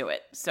didn't do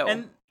it. So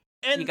and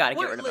you got to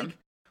get rid of him.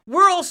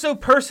 We're also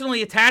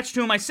personally attached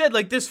to him. I said,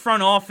 like, this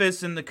front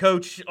office and the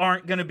coach they're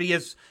not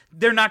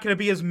going to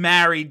be as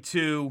married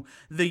to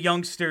the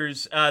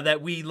youngsters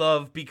that we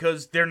love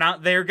because they're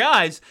not their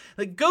guys.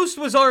 Like, Ghost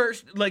was our,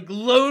 like,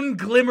 lone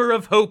glimmer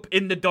of hope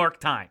in the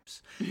dark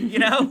times. You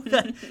know?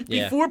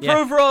 Before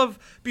Provorov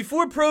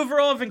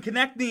and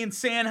Konechny and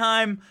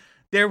Sanheim,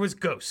 there was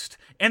Ghost.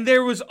 And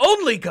there was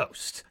only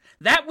Ghost.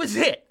 That was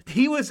it.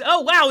 He was,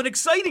 oh, wow, an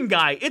exciting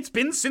guy. It's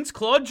been since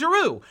Claude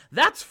Giroux.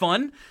 That's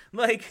fun.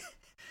 Like,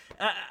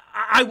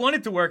 I want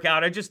it to work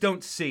out. I just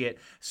don't see it.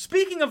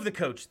 Speaking of the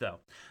coach, though,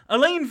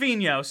 Alain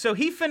Vigneault, so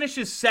he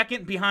finishes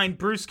second behind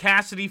Bruce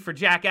Cassidy for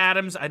Jack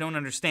Adams. I don't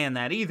understand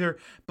that either,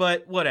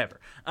 but whatever.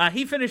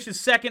 He finishes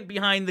second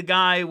behind the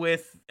guy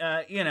with,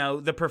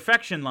 the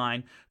perfection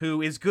line,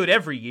 who is good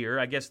every year.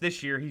 I guess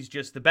this year he's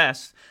just the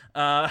best.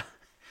 But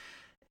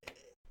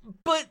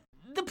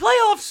the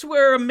playoffs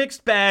were a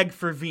mixed bag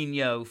for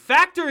Vigneault.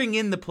 Factoring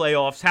in the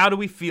playoffs, how do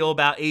we feel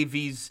about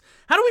AV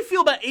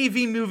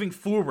moving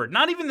forward?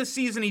 Not even the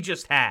season he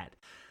just had.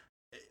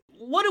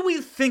 What do we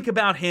think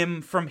about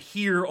him from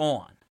here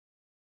on?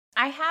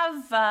 I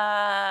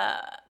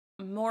have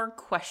more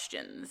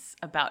questions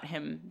about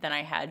him than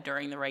I had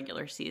during the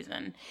regular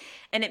season.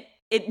 And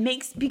it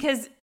makes,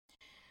 because,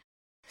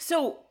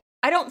 so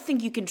I don't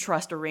think you can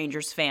trust a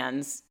Rangers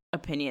fan's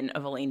opinion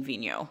of Alain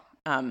Vigneault.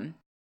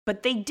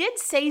 But they did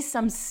say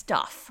some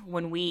stuff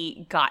when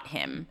we got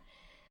him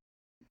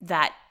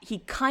that he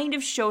kind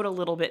of showed a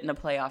little bit in the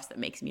playoffs that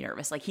makes me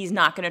nervous. Like, he's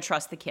not going to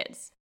trust the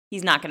kids.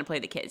 He's not going to play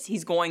the kids.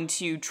 He's going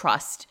to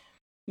trust,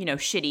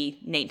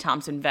 shitty Nate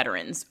Thompson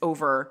veterans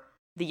over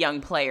the young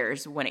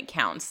players when it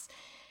counts.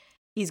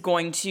 He's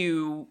going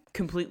to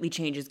completely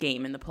change his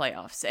game in the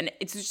playoffs. And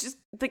it's just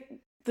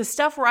the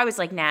stuff where I was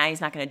like, nah, he's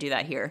not going to do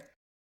that here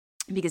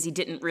because he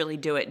didn't really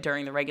do it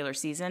during the regular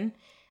season.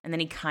 And then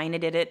he kind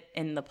of did it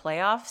in the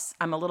playoffs.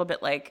 I'm a little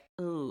bit like,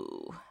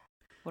 ooh,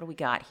 what do we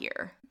got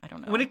here? I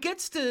don't know. When it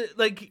gets to,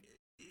 like,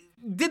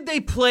 did they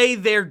play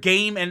their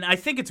game? And I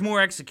think it's more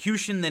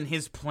execution than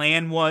his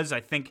plan was. I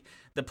think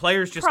the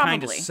players just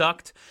kind of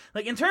sucked.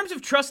 Like, in terms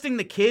of trusting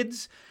the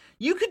kids,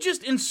 you could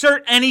just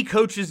insert any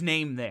coach's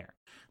name there.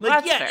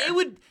 Like, well, fair. It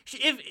would,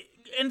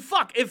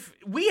 if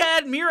we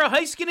had Mira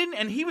Heiskanen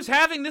and he was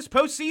having this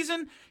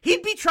postseason,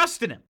 he'd be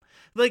trusting him.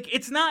 Like,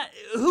 it's not,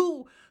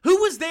 who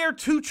was there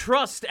to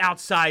trust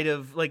outside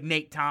of, like,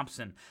 Nate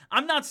Thompson?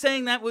 I'm not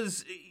saying that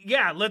was,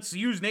 let's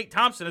use Nate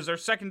Thompson as our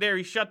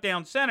secondary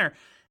shutdown center.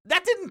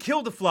 That didn't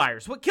kill the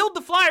Flyers. What killed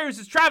the Flyers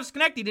is Travis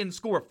Konechny didn't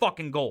score a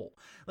fucking goal.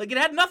 Like, it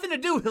had nothing to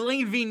do with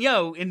Alain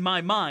Vigneault in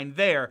my mind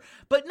there.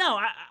 But no,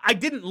 I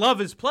didn't love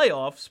his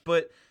playoffs,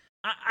 but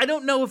I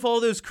don't know if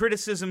all those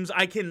criticisms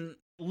I can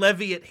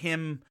levy at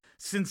him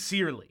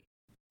sincerely.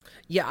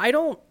 Yeah, I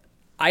didn't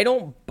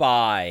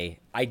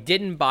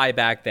buy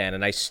back then,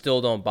 and I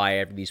still don't buy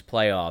after these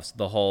playoffs,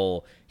 the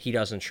whole he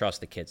doesn't trust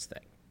the kids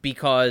thing.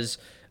 Because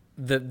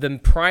the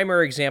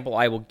primary example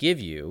I will give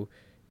you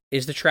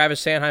is the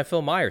Travis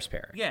Sanheim-Phil Myers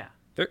pairing. Yeah.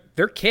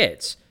 They're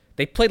kids.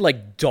 They played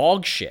like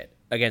dog shit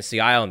against the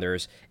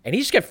Islanders, and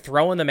he just kept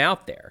throwing them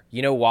out there.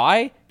 You know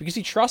why? Because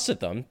he trusted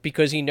them,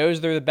 because he knows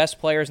they're the best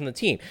players on the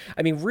team.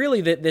 I mean,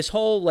 really, this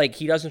whole, like,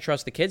 he doesn't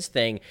trust the kids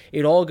thing,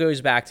 it all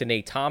goes back to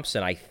Nate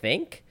Thompson, I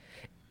think.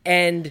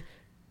 And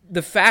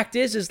the fact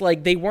is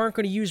like, they weren't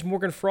going to use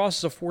Morgan Frost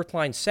as a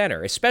fourth-line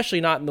center,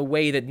 especially not in the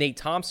way that Nate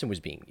Thompson was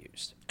being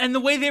used. And the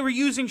way they were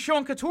using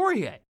Sean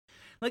Couturier.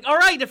 Like, all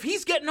right, if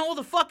he's getting all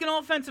the fucking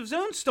offensive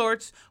zone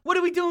starts, what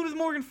are we doing with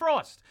Morgan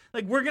Frost?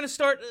 Like, we're going to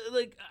start,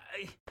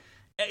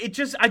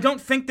 I don't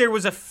think there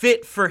was a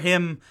fit for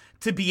him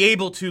to be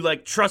able to,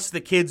 like, trust the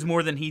kids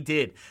more than he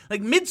did.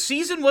 Like,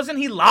 mid-season, wasn't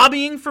he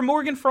lobbying for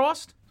Morgan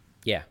Frost?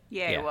 Yeah,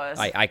 it was.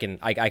 I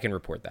can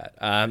report that.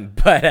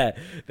 But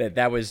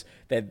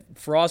that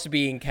Frost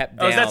being kept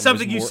down. Oh, is that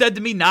something you said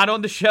to me not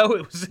on the show?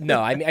 It was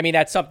No, I mean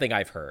that's something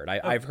I've heard.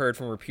 I've heard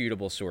from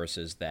reputable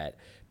sources that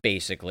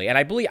basically, and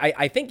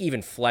I think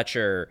even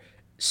Fletcher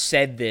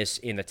said this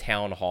in the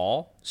town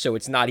hall, so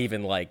it's not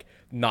even like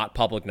not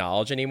public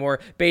knowledge anymore.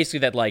 Basically,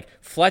 that like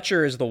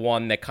Fletcher is the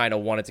one that kind of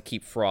wanted to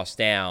keep Frost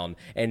down,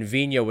 and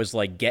Vigneault was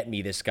like, "Get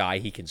me this guy;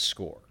 he can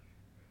score."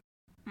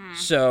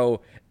 So.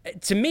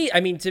 To me,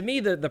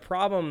 the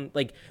problem,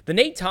 like, the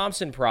Nate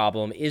Thompson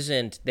problem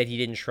isn't that he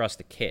didn't trust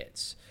the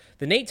kids.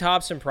 The Nate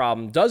Thompson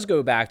problem does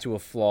go back to a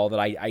flaw that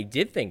I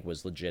did think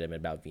was legitimate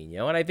about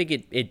Vigneault, and I think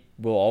it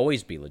will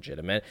always be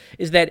legitimate,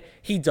 is that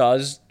he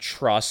does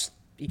trust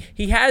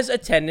he has a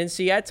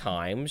tendency at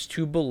times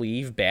to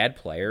believe bad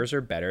players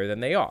are better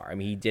than they are. I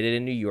mean, he did it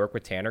in New York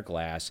with Tanner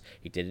Glass.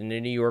 He did it in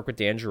New York with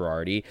Dan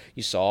Girardi.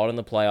 You saw it in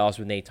the playoffs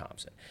with Nate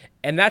Thompson.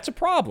 And that's a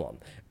problem.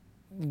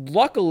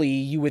 Luckily,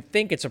 you would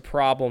think it's a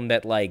problem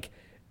that, like,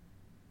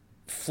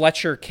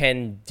 Fletcher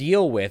can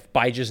deal with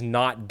by just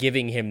not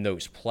giving him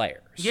those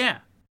players. Yeah.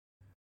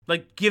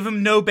 Like, give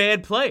him no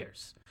bad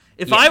players.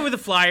 If I were the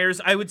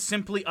Flyers, I would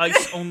simply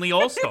ice only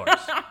All-Stars.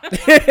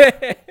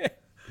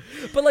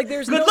 But, like,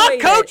 there's Good no luck, way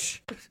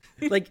coach!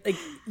 That, like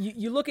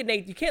you look at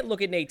Nate, you can't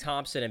look at Nate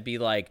Thompson and be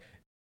like,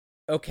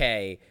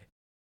 okay,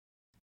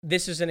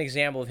 this is an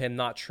example of him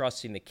not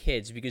trusting the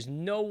kids, because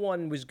no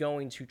one was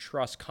going to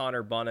trust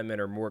Connor Bunnaman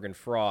or Morgan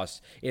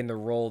Frost in the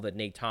role that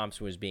Nate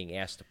Thompson was being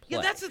asked to play.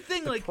 Yeah, that's the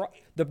thing.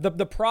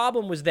 The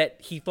problem was that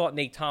he thought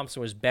Nate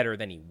Thompson was better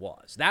than he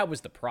was. That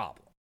was the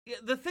problem. Yeah,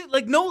 the thing,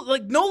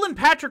 Nolan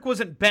Patrick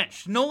wasn't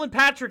benched. Nolan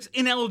Patrick's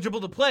ineligible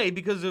to play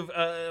because of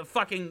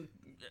fucking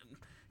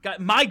got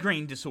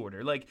migraine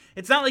disorder. Like,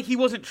 it's not like he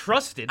wasn't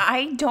trusted.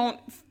 Steph's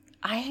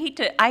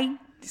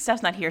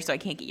not here, so I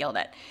can't get yelled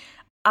at.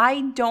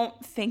 I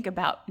don't think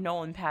about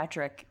Nolan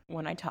Patrick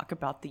when I talk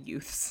about the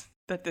youths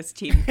that this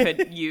team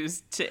could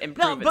use to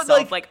improve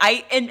itself.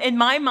 In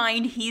my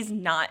mind, he's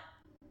not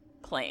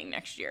playing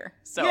next year.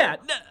 So yeah,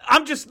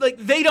 I'm just like,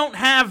 they don't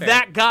have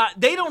that guy.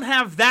 They don't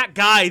have that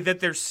guy that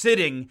they're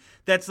sitting.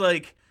 That's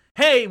like,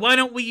 hey, why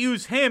don't we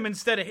use him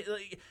instead of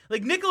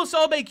like Nicholas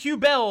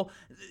Aube-Kubel?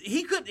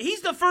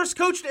 He's the first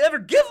coach to ever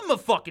give him a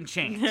fucking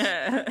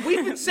chance.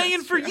 We've been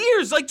saying for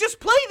years, like, just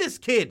play this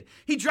kid.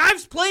 He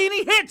drives play and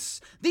he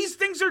hits. These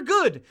things are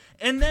good.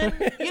 And then,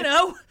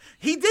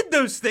 he did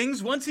those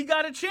things once he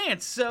got a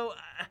chance. So,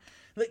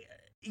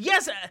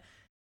 yes,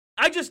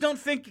 I just don't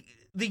think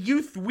the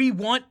youth we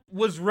want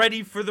was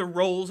ready for the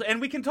roles. And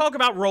we can talk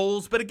about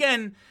roles, but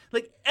again,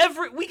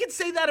 we can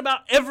say that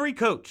about every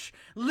coach.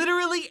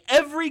 Literally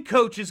every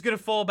coach is going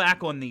to fall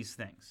back on these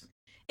things.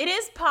 It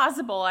is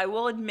possible, I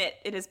will admit,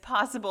 it is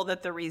possible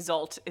that the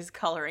result is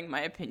coloring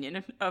my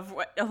opinion of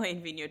what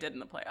Alain Vigneault did in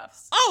the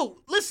playoffs. Oh,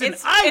 listen,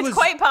 it's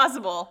quite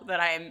possible that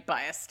I am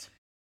biased.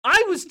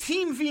 I was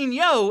Team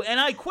Vigneault, and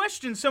I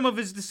questioned some of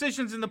his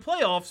decisions in the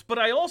playoffs, but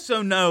I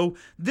also know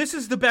this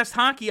is the best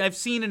hockey I've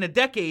seen in a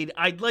decade.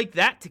 I'd like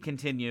that to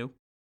continue.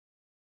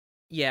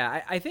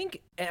 Yeah, I think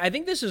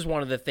this is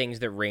one of the things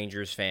that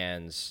Rangers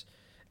fans,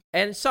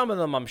 and some of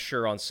them, I'm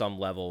sure, on some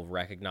level,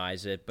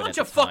 recognize it. But bunch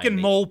of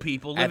fucking mole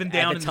people living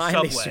down in the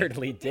subway. They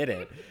certainly did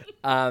it.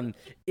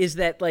 Is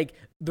that, like,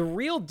 the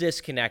real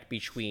disconnect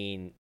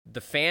between the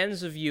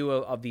fans' view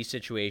of these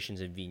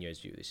situations and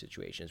Vigneault's view of these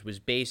situations was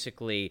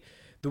basically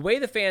the way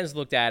the fans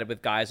looked at it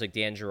with guys like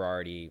Dan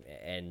Girardi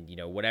and,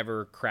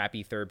 whatever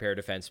crappy third pair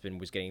defenseman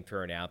was getting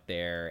thrown out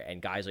there,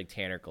 and guys like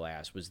Tanner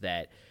Glass, was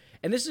that,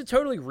 and this is a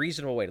totally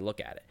reasonable way to look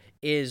at it,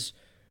 is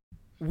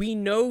we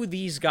know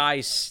these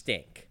guys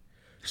stink.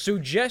 So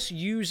just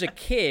use a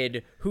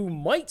kid who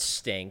might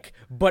stink,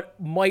 but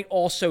might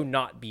also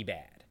not be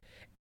bad.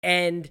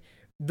 And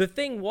the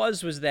thing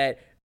was that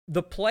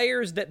the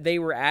players that they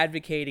were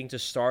advocating to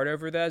start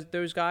over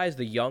those guys,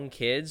 the young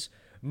kids,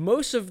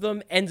 most of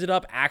them ended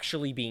up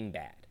actually being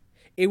bad.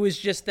 It was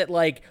just that,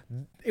 like,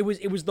 it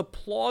was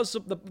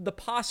the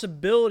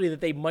possibility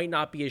that they might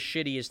not be as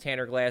shitty as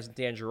Tanner Glass and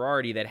Dan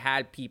Girardi that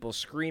had people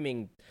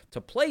screaming to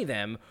play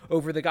them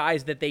over the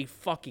guys that they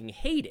fucking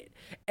hated.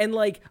 And,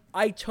 like,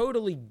 I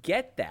totally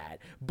get that,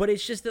 but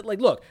it's just that, like,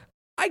 look,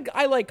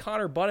 I like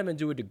Connor Bunnaman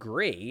to a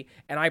degree,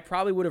 and I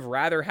probably would have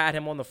rather had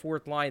him on the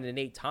fourth line than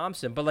Nate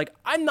Thompson, but, like,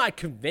 I'm not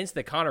convinced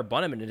that Connor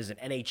Bunnaman is an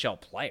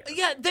NHL player.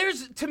 Yeah,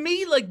 to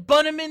me, like,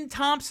 Bunnaman,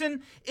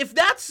 Thompson, if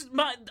that's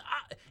my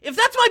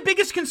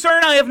biggest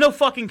concern, I have no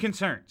fucking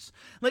concerns.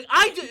 Like,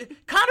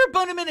 Connor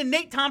Bunnaman and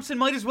Nate Thompson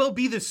might as well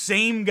be the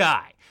same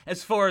guy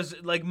as far as,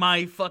 like,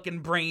 my fucking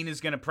brain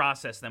is going to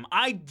process them.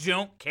 I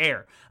don't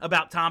care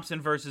about Thompson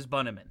versus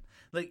Bunnaman.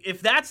 Like,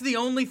 if that's the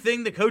only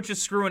thing the coach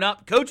is screwing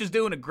up, coach is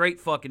doing a great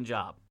fucking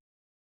job.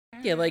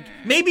 Yeah, like,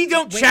 maybe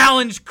don't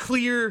challenge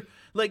clear,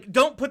 like,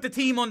 don't put the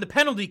team on the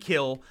penalty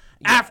kill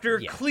after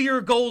clear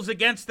goals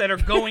against that are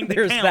going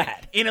to count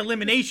in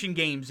elimination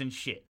games and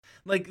shit.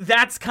 Like,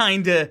 that's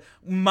kind of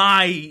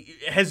my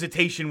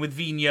hesitation with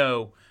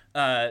Vigneault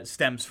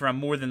stems from,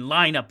 more than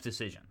lineup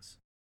decisions.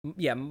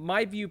 Yeah,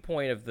 my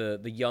viewpoint of the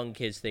young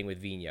kids thing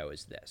with Vigneault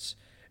is this.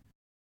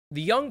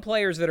 The young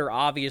players that are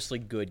obviously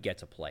good get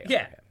to play under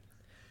him.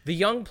 The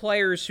young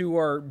players who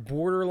are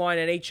borderline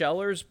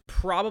NHLers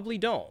probably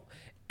don't.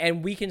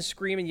 And we can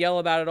scream and yell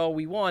about it all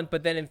we want,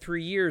 but then in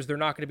 3 years, they're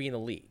not going to be in the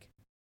league.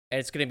 And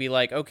it's going to be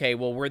like, okay,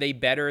 well, were they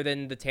better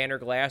than the Tanner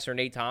Glass or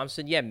Nate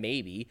Thompson? Yeah,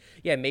 maybe.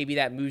 Yeah, maybe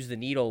that moves the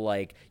needle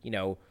like,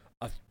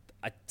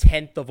 a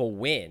tenth of a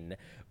win.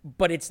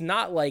 But it's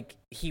not like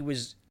he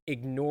was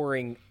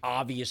ignoring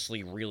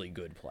obviously really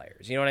good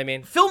players. You know what I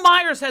mean? Phil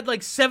Myers had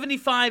like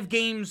 75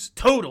 games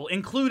total,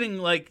 including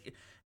like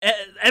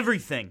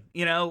everything,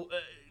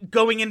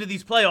 going into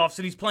these playoffs,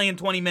 and he's playing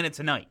 20 minutes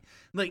a night.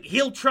 Like,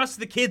 he'll trust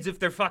the kids if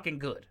they're fucking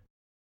good.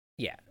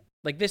 Yeah.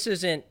 Like, this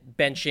isn't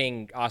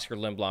benching Oscar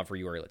Lindblom for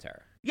Yuri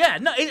Laterra. Yeah,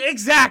 no,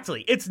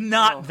 exactly. It's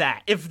not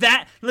that. If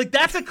that, like,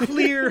 that's a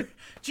clear,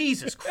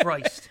 Jesus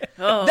Christ.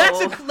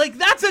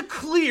 That's a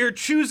clear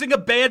choosing a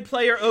bad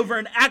player over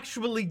an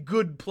actually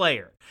good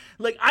player.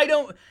 Like,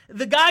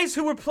 the guys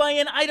who were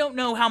playing, I don't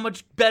know how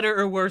much better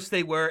or worse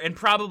they were, and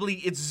probably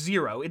it's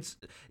 0. It's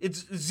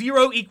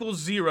 0 equals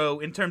 0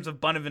 in terms of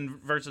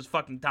Bunnavan versus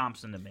fucking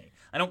Thompson to me.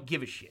 I don't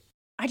give a shit.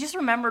 I just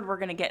remembered we're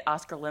going to get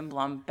Oscar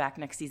Lindblom back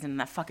next season, and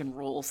that fucking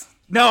rules.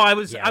 No, I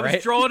was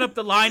drawing up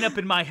the lineup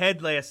in my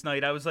head last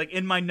night. I was, like,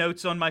 in my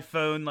notes on my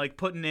phone, like,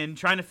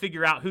 trying to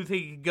figure out who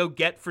they could go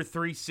get for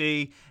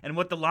 3C and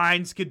what the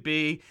lines could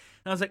be.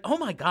 And I was like, oh,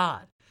 my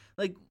God.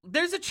 Like,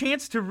 there's a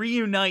chance to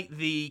reunite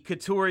the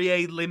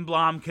Couturier,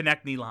 Lindblom,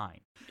 Konechny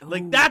line. Ooh.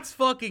 Like, that's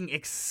fucking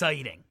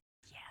exciting.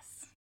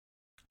 Yes.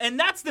 And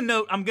that's the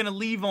note I'm going to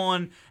leave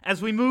on as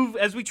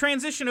we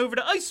transition over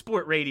to Ice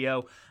Sport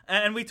Radio.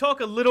 And we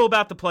talk a little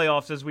about the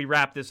playoffs as we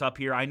wrap this up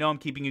here. I know I'm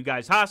keeping you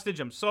guys hostage.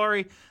 I'm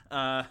sorry.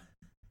 But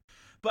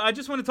I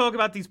just want to talk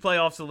about these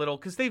playoffs a little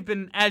because they've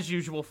been, as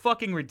usual,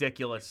 fucking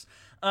ridiculous.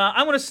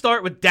 I want to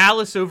start with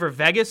Dallas over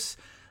Vegas.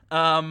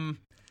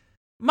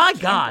 My God.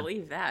 I can't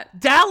believe that.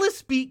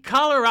 Dallas beat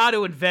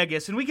Colorado in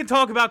Vegas. And we can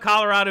talk about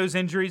Colorado's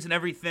injuries and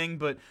everything,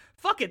 but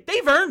fuck it.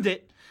 They've earned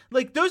it.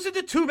 Like, those are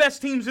the 2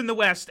 best teams in the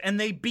West, and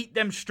they beat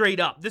them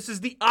straight up. This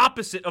is the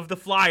opposite of the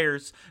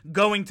Flyers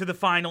going to the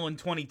final in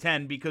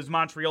 2010 because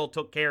Montreal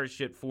took care of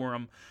shit for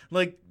them.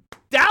 Like,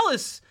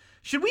 Dallas,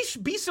 should we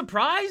be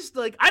surprised?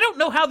 Like, I don't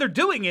know how they're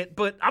doing it,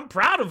 but I'm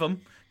proud of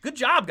them. Good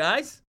job,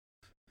 guys.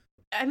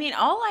 I mean,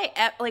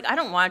 I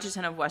don't watch a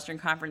ton of Western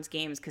Conference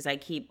games because I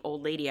keep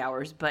old lady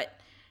hours, but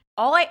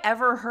all I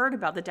ever heard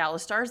about the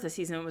Dallas Stars this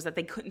season was that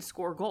they couldn't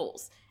score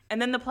goals.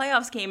 And then the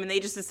playoffs came and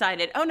they just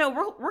decided, oh no,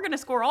 we're going to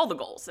score all the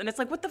goals. And it's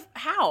like,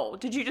 how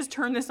did you just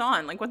turn this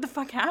on? Like, what the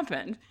fuck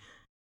happened?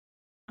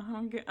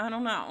 I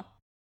don't know.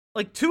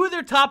 Like, 2 of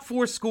their top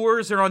 4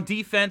 scorers are on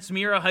defense.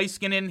 Mira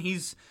Heiskanen,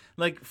 he's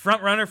like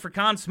front runner for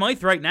Conn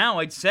Smythe right now,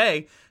 I'd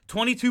say.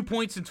 22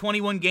 points in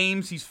 21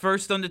 games. He's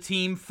first on the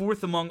team,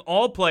 4th among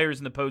all players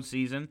in the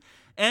postseason.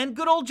 And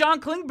good old John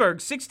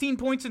Klingberg, 16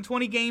 points in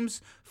 20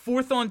 games,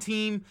 4th on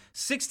team,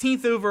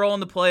 16th overall in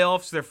the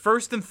playoffs. They're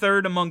 1st and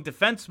 3rd among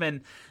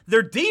defensemen.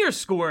 Their D are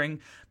scoring,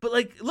 but,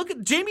 like, look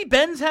at Jamie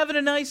Benn's having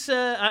a nice,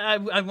 I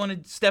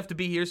wanted Steph to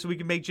be here so we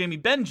could make Jamie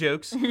Benn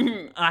jokes.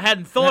 I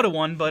hadn't thought of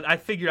one, but I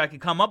figured I could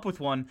come up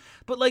with one.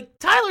 But, like,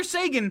 Tyler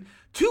Seguin,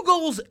 2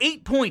 goals,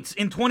 8 points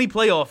in 20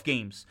 playoff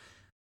games.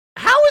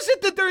 How is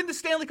it that they're in the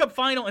Stanley Cup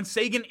final and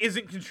Seguin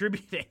isn't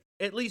contributing,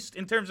 at least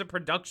in terms of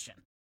production?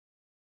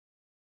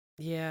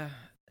 Yeah.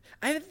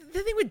 The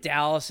thing with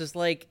Dallas is,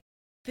 like,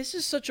 this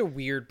is such a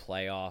weird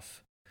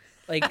playoff.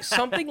 Like,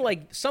 something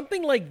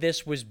like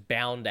this was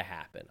bound to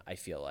happen, I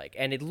feel like.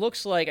 And it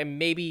looks like, and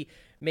maybe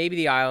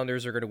the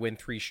Islanders are going to win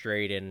 3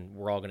 straight and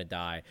we're all going to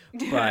die.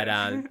 But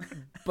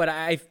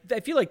I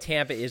feel like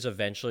Tampa is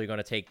eventually going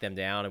to take them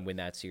down and win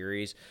that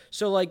series.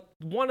 So, like,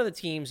 one of the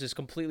teams is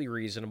completely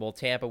reasonable.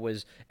 Tampa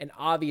was an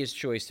obvious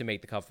choice to make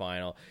the Cup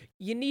final.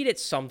 You needed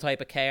some type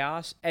of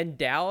chaos, and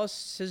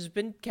Dallas has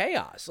been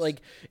chaos.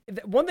 Like,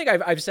 one thing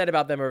I've said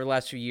about them over the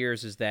last few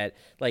years is that,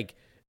 like,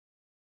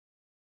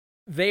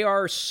 they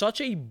are such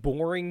a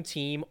boring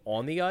team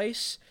on the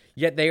ice,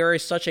 yet they are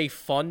such a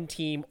fun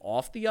team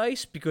off the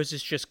ice because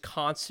it's just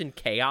constant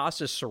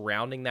chaos is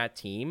surrounding that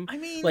team. I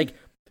mean, like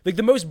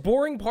the most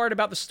boring part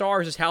about the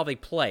Stars is how they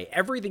play.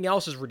 Everything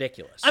else is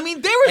ridiculous. I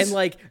mean, there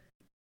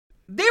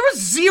was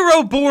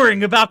 0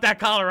 boring about that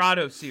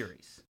Colorado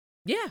series.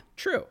 Yeah,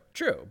 true.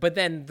 But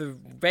then the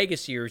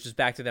Vegas series was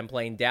back to them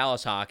playing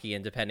Dallas hockey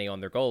and depending on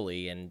their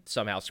goalie and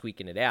somehow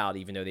squeaking it out,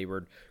 even though they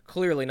were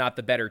clearly not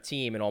the better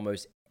team in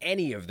almost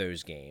any of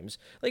those games.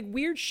 Like,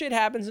 weird shit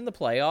happens in the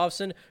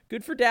playoffs, and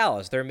good for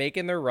Dallas. They're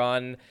making their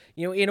run.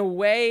 You know, in a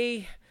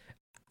way,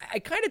 I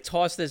kind of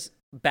toss this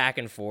back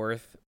and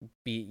forth,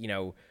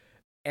 and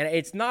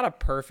it's not a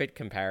perfect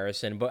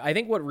comparison, but I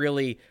think what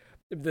really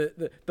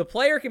the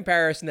player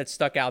comparison that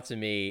stuck out to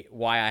me,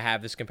 why I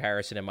have this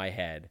comparison in my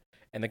head,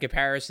 and the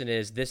comparison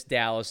is this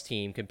Dallas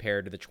team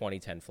compared to the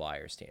 2010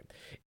 Flyers team,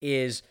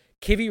 is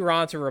Kivi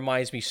Ranta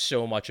reminds me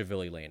so much of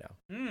Ville Leno.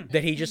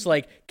 That he just,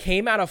 like,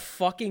 came out of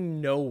fucking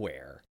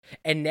nowhere.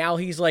 And now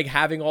he's, like,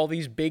 having all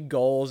these big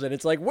goals. And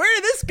it's like, where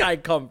did this guy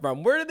come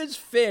from? Where did this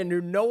Finn,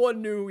 who no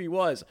one knew who he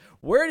was,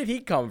 where did he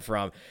come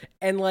from?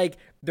 And, like,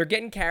 they're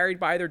getting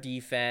carried by their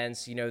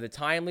defense. You know, the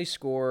timely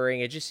scoring.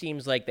 It just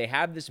seems like they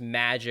have this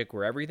magic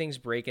where everything's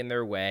breaking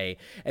their way.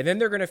 And then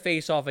they're going to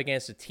face off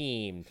against a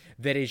team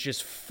that is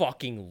just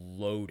fucking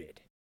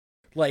loaded.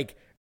 Like,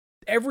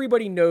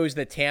 everybody knows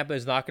that Tampa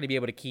is not going to be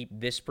able to keep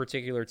this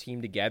particular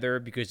team together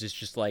because it's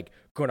just, like,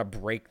 going to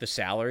break the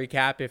salary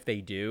cap if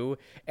they do.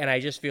 And I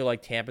just feel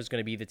like Tampa's going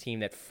to be the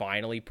team that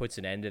finally puts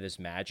an end to this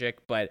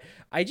magic. But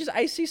I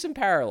see some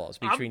parallels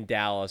between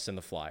Dallas and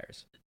the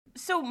Flyers.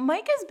 So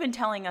Mike has been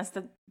telling us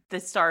that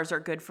the Stars are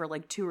good for,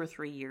 like, 2 or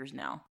 3 years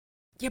now.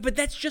 Yeah, but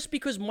that's just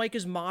because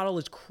Micah's model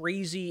is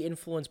crazy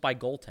influenced by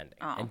goaltending.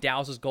 And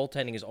Dallas's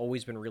goaltending has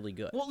always been really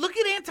good. Well, look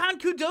at Anton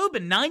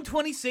Khudobin,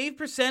 .920 save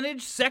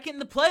percentage, second in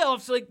the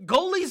playoffs. Like,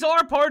 goalies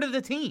are part of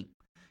the team.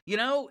 You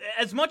know,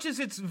 as much as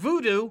it's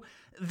voodoo,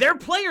 they're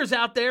players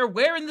out there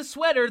wearing the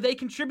sweater. They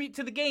contribute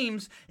to the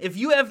games. If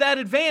you have that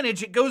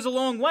advantage, it goes a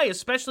long way,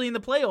 especially in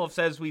the playoffs,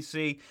 as we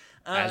see.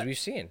 As we've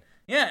seen.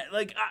 Yeah,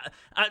 like,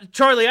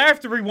 Charlie, I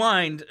have to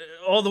rewind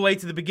all the way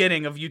to the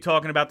beginning of you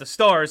talking about the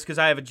Stars because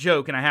I have a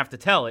joke and I have to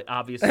tell it,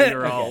 obviously,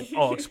 or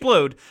I'll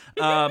explode.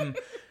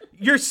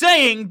 You're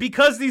saying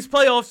because these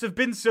playoffs have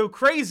been so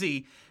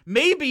crazy,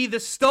 maybe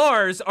the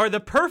Stars are the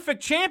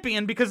perfect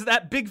champion because of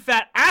that big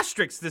fat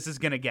asterisk this is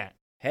going to get.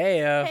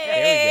 Hey, there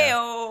we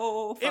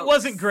go. It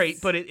wasn't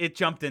great, but it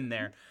jumped in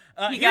there.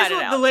 Here's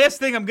the last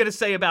thing I'm going to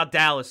say about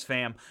Dallas,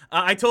 fam.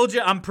 I told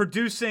you I'm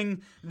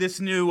producing this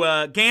new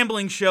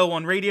gambling show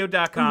on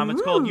radio.com.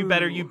 It's called You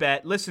Better You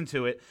Bet. Listen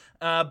to it.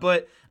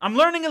 But I'm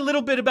learning a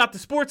little bit about the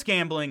sports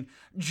gambling.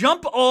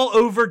 Jump all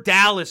over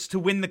Dallas to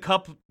win the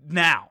cup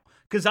now.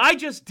 Because I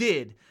just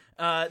did.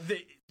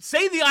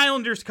 Say the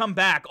Islanders come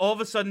back, all of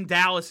a sudden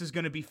Dallas is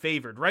going to be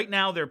favored. Right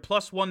now, they're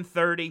plus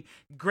 130.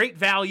 Great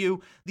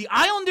value. The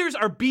Islanders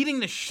are beating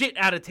the shit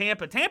out of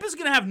Tampa. Tampa's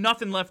going to have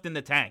nothing left in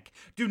the tank.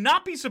 Do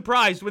not be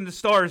surprised when the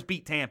Stars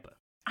beat Tampa.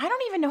 I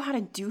don't even know how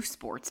to do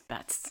sports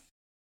bets.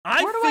 Where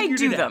do I figured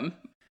do it out. them?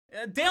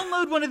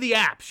 Download one of the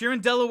apps. You're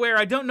in Delaware.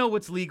 I don't know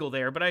what's legal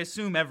there, but I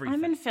assume everything.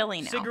 I'm in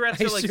Philly now.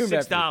 Cigarettes are like $6.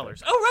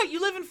 everything. Oh, right. You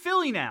live in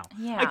Philly now.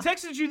 Yeah. I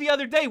texted you the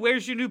other day,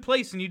 where's your new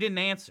place, and you didn't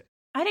answer.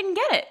 I didn't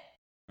get it.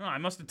 Oh, I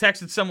must have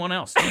texted someone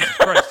else. Jesus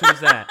Christ,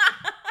 who's that?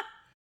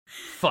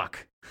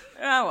 Fuck.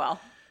 Oh,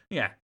 well.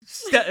 Yeah.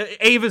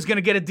 Ava's going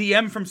to get a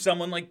DM from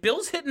someone like,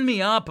 Bill's hitting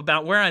me up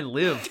about where I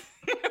live.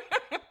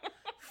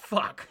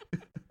 Fuck.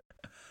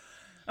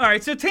 All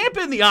right, so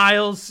Tampa and the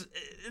Isles.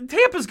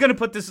 Tampa's going to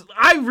put this.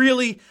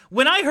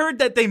 When I heard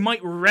that they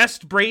might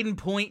rest Braden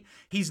Point,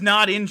 he's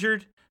not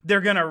injured.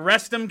 They're going to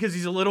rest him because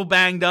he's a little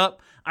banged up.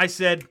 I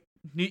said,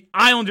 the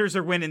Islanders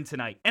are winning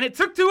tonight. And it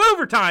took 2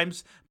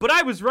 overtimes, but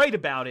I was right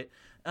about it.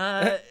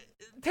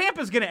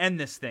 Tampa's going to end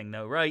this thing,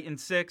 though, right? In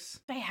 6?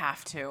 They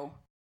have to.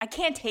 I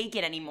can't take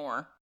it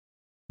anymore.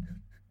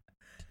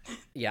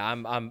 Yeah,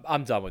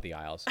 I'm done with the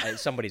Isles.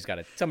 Somebody's got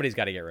to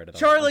get rid of them.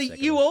 Charlie,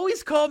 you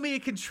always call me a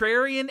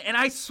contrarian, and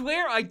I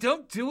swear I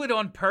don't do it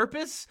on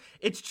purpose.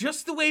 It's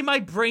just the way my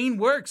brain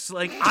works.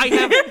 Like,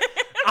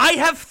 I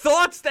have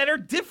thoughts that are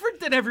different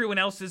than everyone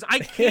else's. I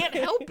can't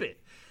help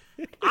it.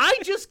 I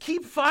just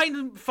keep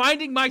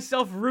finding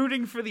myself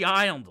rooting for the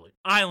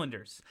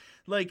Islanders.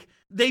 Like,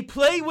 they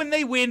play when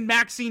they win.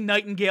 Maxine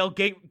Nightingale,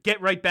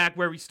 get right back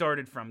where we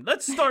started from.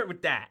 Let's start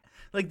with that.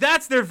 Like,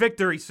 that's their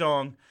victory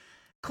song.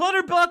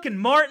 Clutterbuck and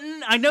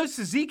Martin, I know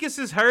Cizikas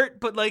is hurt,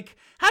 but, like,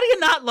 how do you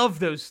not love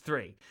those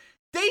 3?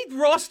 They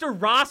roster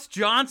Ross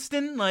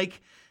Johnston.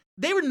 Like,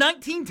 they were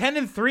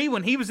 19-10-3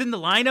 when he was in the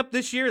lineup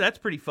this year. That's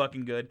pretty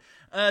fucking good.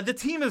 The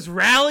team has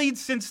rallied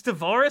since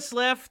Tavares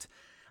left.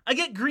 I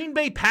get Green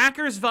Bay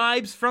Packers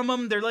vibes from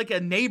them. They're like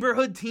a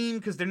neighborhood team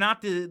because they're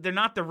not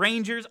the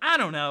Rangers. I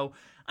don't know.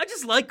 I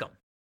just like them.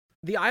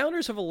 The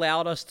Islanders have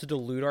allowed us to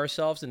delude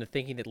ourselves into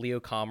thinking that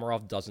Leo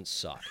Komarov doesn't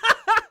suck.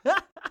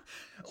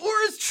 Or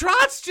is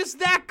Trotz just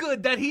that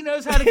good that he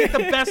knows how to get the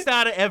best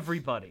out of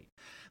everybody?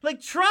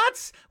 Like,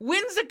 Trotz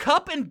wins a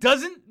cup and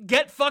doesn't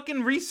get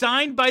fucking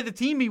re-signed by the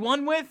team he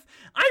won with?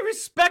 I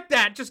respect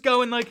that, just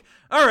going like,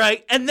 all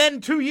right, and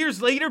then 2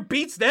 years later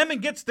beats them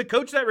and gets the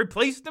coach that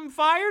replaced him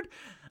fired?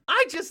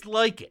 I just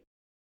like it.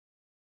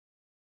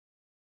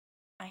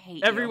 I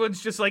hate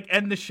Everyone's just like,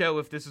 end the show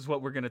if this is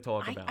what we're going to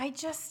talk about. I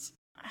just...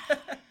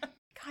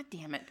 God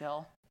damn it,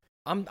 Bill.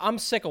 I'm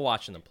sick of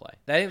watching them play.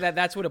 I think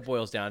that's what it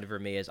boils down to for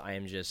me. Is I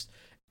am just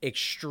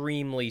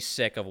extremely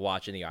sick of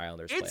watching the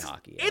Islanders play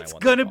hockey. It's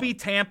gonna be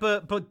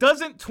Tampa, but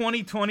doesn't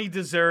 2020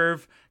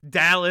 deserve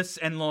Dallas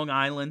and Long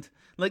Island?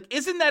 Like,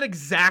 isn't that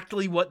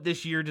exactly what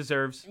this year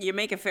deserves? You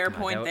make a fair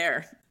point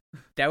there.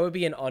 That would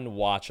be an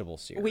unwatchable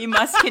series. We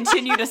must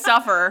continue to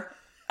suffer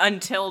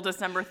until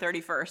December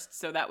 31st,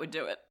 so that would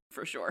do it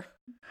for sure.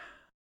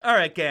 All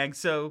right, gang.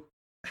 So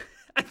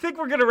I think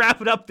we're gonna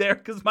wrap it up there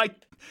because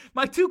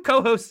my 2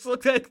 co-hosts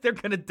look like they're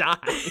gonna die.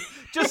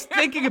 Just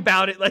thinking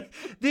about it, like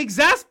the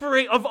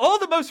exasperate of all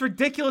the most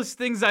ridiculous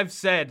things I've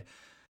said.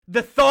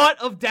 The thought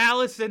of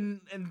Dallas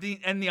and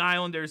the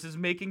Islanders is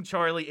making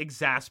Charlie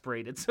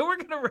exasperated. So we're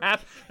gonna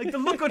wrap. Like the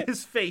look on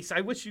his face,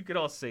 I wish you could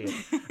all see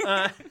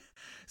it.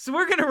 So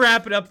we're gonna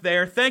wrap it up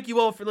there. Thank you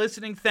all for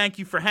listening. Thank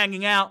you for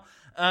hanging out.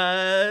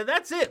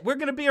 That's it. We're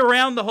gonna be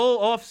around the whole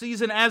off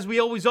season as we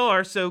always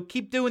are. So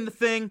keep doing the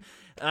thing.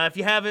 If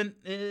you haven't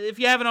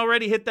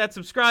already, hit that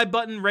subscribe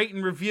button, rate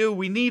and review.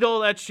 We need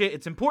all that shit.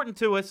 It's important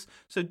to us.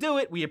 So do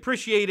it. We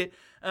appreciate it.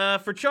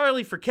 For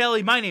Charlie, for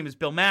Kelly, my name is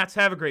Bill Matz.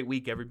 Have a great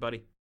week,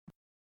 everybody.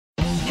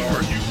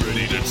 Are you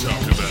ready to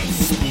talk about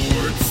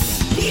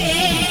sports?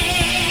 Yeah!